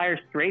that Dire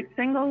Straits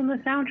single in the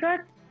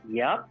soundtrack?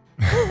 Yep.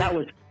 That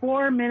was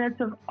 4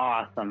 minutes of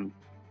awesome.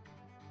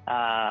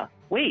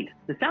 Wait,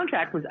 the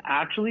soundtrack was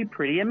actually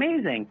pretty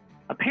amazing.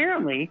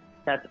 Apparently,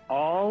 that's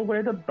all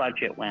where the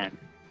budget went.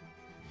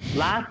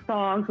 Last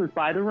Songs was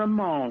by the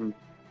Ramones.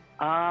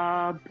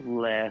 Ah,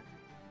 bliss.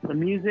 The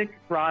music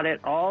brought it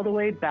all the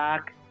way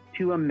back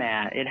to a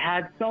meh. It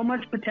had so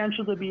much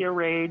potential to be a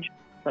rage,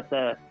 but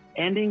the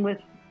ending with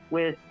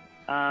the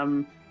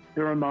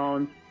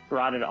Ramones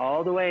brought it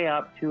all the way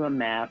up to a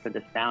meh for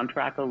the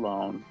soundtrack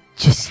alone.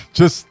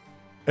 Just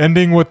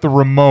ending with the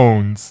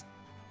Ramones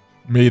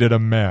made it a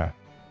meh.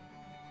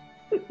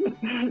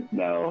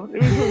 No,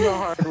 it was a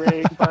hard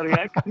rage, buddy.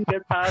 I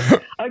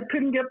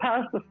couldn't get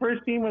past the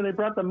first scene where they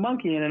brought the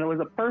monkey in and it was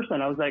a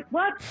person. I was like,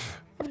 what?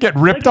 I'm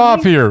getting ripped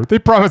off here. They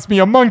promised me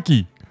a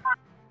monkey.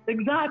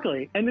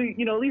 Exactly. And,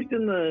 at least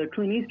in the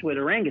Clint Eastwood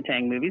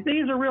orangutan movies, they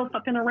use a real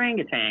fucking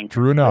orangutan.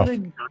 True enough.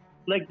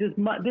 Like, this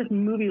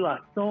movie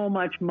lost so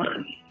much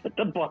money at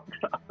the box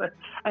office.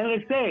 And I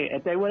say,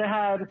 if they would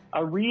have had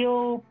a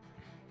real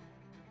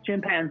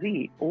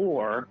chimpanzee,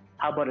 or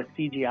how about a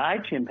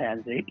CGI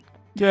chimpanzee?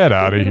 Get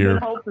out of here.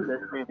 Hope for this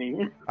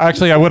movie.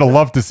 Actually, I would have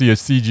loved to see a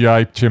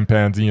CGI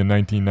chimpanzee in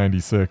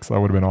 1996.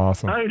 That would have been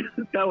awesome. It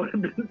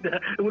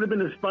would have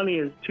been as funny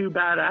as 2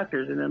 bad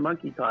actors in a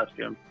monkey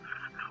costume.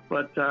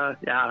 But,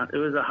 yeah, it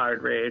was a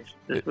hard rage.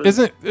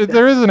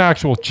 There is an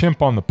actual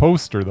chimp on the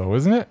poster, though,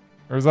 isn't it?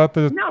 Or is that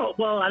the... No,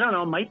 well, I don't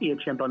know. It might be a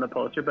chimp on the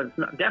poster, but it's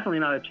definitely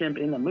not a chimp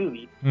in the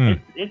movie.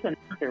 It's an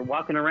actor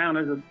walking around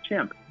as a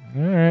chimp.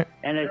 All right.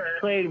 And it's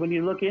played, when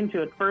you look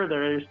into it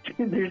further,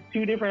 there's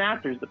 2 different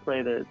actors that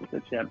play the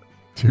chimp.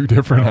 2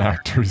 different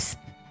actors.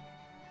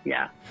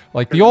 Yeah.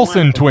 Like the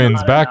Olsen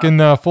twins back in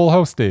the Full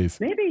House days.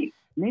 Maybe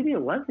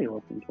it was the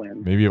Olsen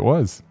twins. Maybe it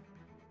was.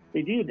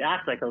 They do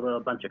act like a little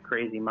bunch of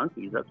crazy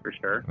monkeys, that's for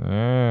sure.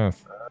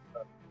 Yes.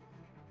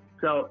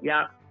 So,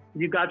 yeah,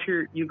 you got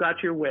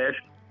your wish.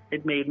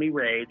 It made me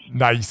rage.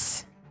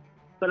 Nice.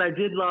 But I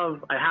did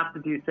love, I have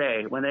to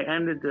say, when they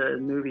ended the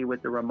movie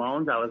with the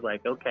Ramones, I was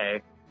like,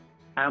 okay.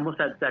 I almost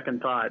had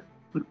second thought.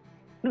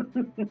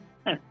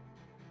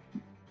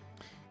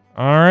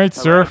 All right,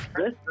 sir.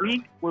 This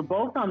week, we're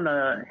both on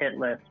the hit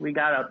list. We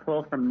got a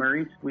pull from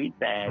Murray's Sweet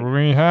Bag.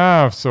 We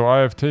have. So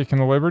I have taken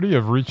the liberty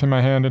of reaching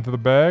my hand into the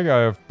bag. I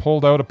have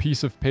pulled out a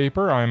piece of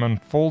paper. I'm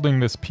unfolding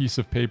this piece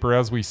of paper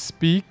as we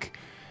speak.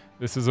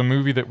 This is a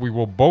movie that we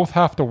will both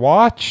have to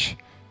watch.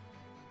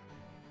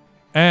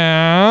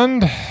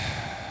 And...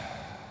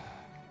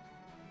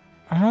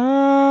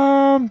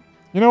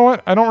 you know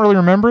what? I don't really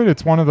remember it.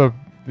 It's one of the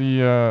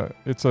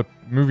it's a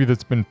movie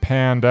that's been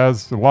panned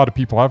as a lot of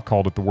people have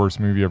called it the worst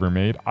movie ever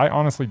made. I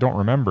honestly don't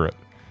remember it.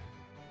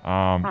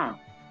 Well,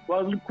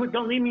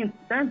 don't leave me in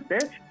suspense,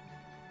 bitch.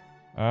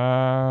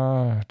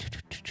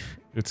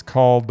 It's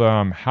called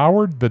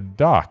Howard the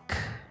Duck.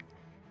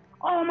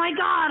 Oh my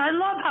God, I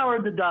love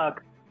Howard the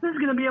Duck. This is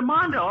gonna be a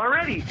Mondo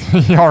already.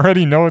 You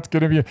already know it's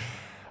gonna be.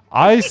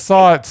 I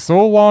saw it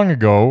so long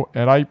ago,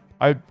 and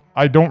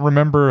I don't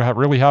remember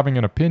really having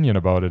an opinion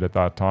about it at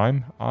that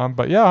time.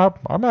 But yeah,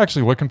 I'm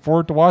actually looking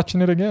forward to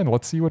watching it again.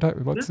 Let's see what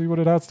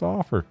it has to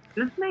offer.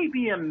 This may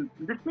be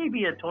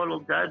a total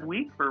dud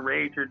week for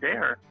Rage or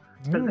Dare,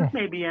 because this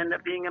may end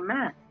up being a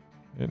mess.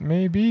 It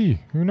may be.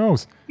 Who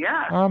knows?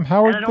 Yeah.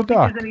 Howard and I the don't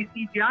Duck. think there's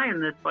any CGI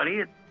in this,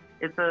 buddy.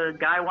 It's a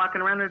guy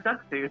walking around in a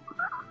duck suit.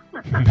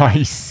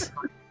 Nice.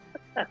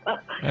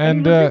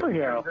 And He's a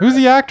superhero. who's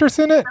the actress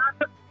in it?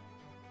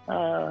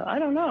 I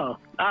don't know.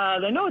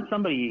 I know it's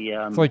somebody.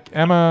 It's like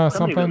Emma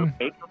somebody with something. a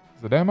fake.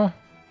 Is it Emma?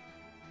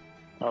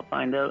 I'll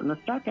find out in a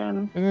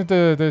second. Isn't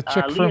it the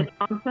chick Leah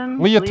from Thompson.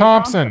 Leah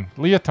Thompson?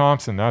 Leah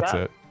Thompson, that's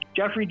Yeah. it.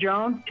 Jeffrey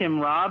Jones, Tim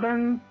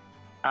Robbins,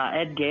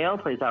 Ed Gale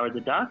plays Howard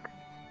the Duck.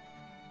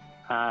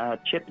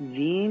 Chip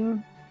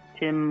Zien,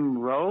 Tim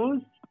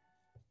Rose,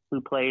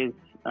 who plays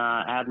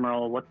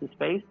Admiral What's His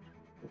Face.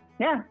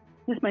 Yeah,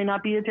 this may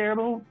not be a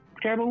terrible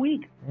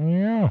week.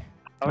 Yeah.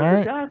 Howard All the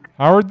right. Duck.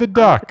 Howard the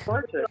Duck.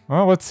 Support it.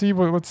 Well, let's see.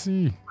 Let's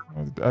see.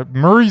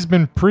 Murray's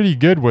been pretty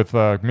good with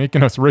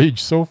making us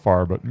rage so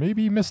far, but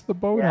maybe he missed the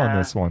boat on Yeah.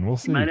 this one. We'll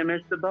see. Might have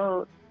missed the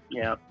boat.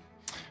 Yeah.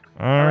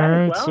 All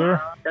right, well,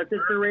 sir. That's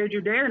it for Rage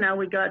Your Dare. Now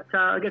we got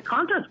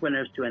contest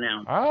winners to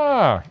announce.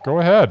 Go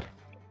ahead.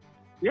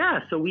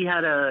 Yeah, so we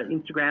had an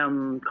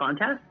Instagram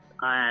contest,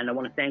 and I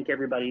want to thank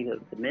everybody who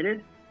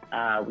submitted.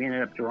 We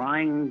ended up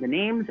drawing the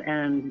names,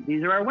 and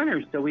these are our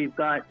winners. So we've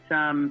got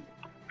from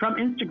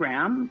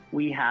Instagram,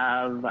 we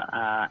have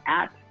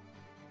at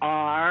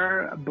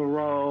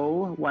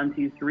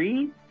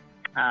rbro123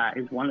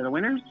 is one of the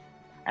winners,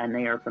 and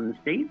they are from the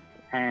States.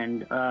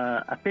 And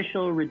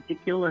official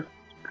ridiculous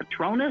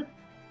Patronus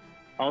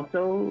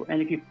also.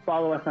 And if you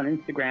follow us on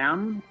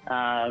Instagram,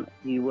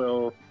 you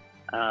will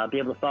be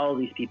able to follow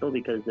these people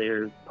because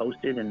they're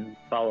posted and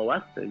follow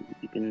us. So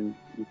you can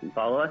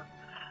follow us.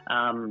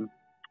 And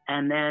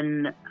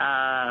then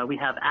we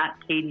have at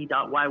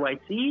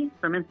katie.yyc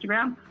from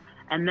Instagram.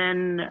 And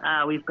then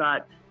we've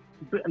got,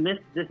 and this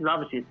is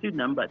obviously a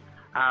pseudonym, but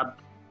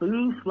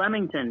Boo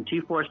Flemington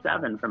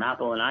 247 from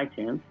Apple and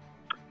iTunes,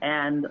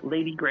 and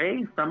Lady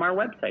Gray from our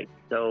website.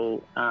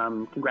 So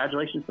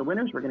congratulations to the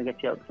winners. We're going to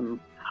get you out some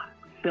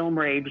Film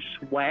Rage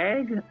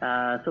swag.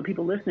 So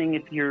people listening,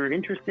 if you're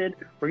interested,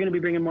 we're going to be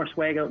bringing more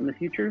swag out in the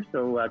future.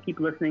 So keep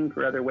listening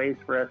for other ways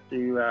for us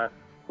to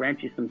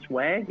grant you some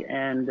swag,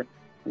 and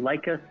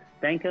like us,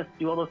 thank us,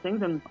 do all those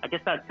things. And I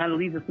guess that kind of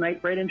leads us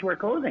right into our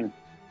closing.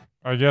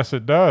 I guess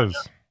it does.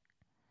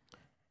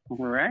 All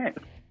right.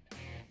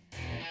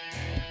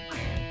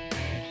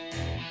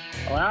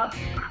 Well,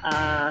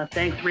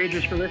 thanks,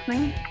 Ragers, for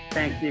listening.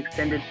 Thanks to the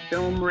extended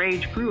Film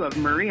Rage crew of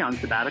Murray on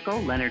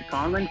sabbatical, Leonard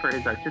Conlon for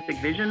his artistic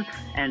vision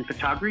and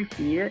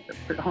photography.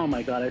 Oh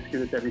my God, I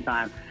screw this every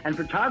time. And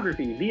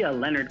photography via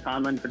Leonard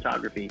Conlon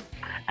Photography.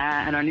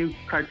 And our new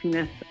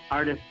cartoonist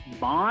artist,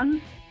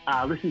 Vaughn.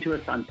 Listen to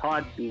us on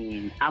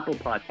Podbean, Apple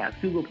Podcasts,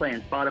 Google Play,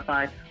 and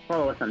Spotify.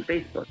 Follow us on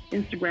Facebook,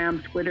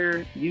 Instagram,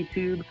 Twitter,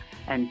 YouTube,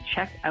 and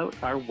check out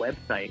our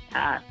website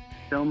at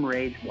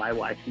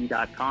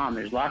filmrageyyc.com.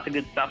 There's lots of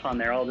good stuff on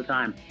there all the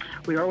time.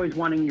 We're always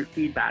wanting your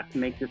feedback to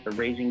make this a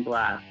raging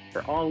blast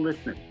for all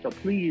listeners. So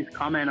please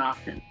comment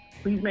often.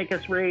 Please make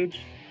us rage.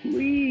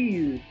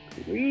 Please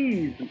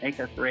make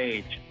us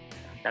rage.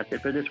 That's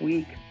it for this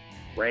week.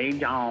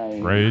 Rage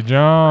on. Rage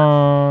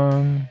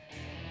on.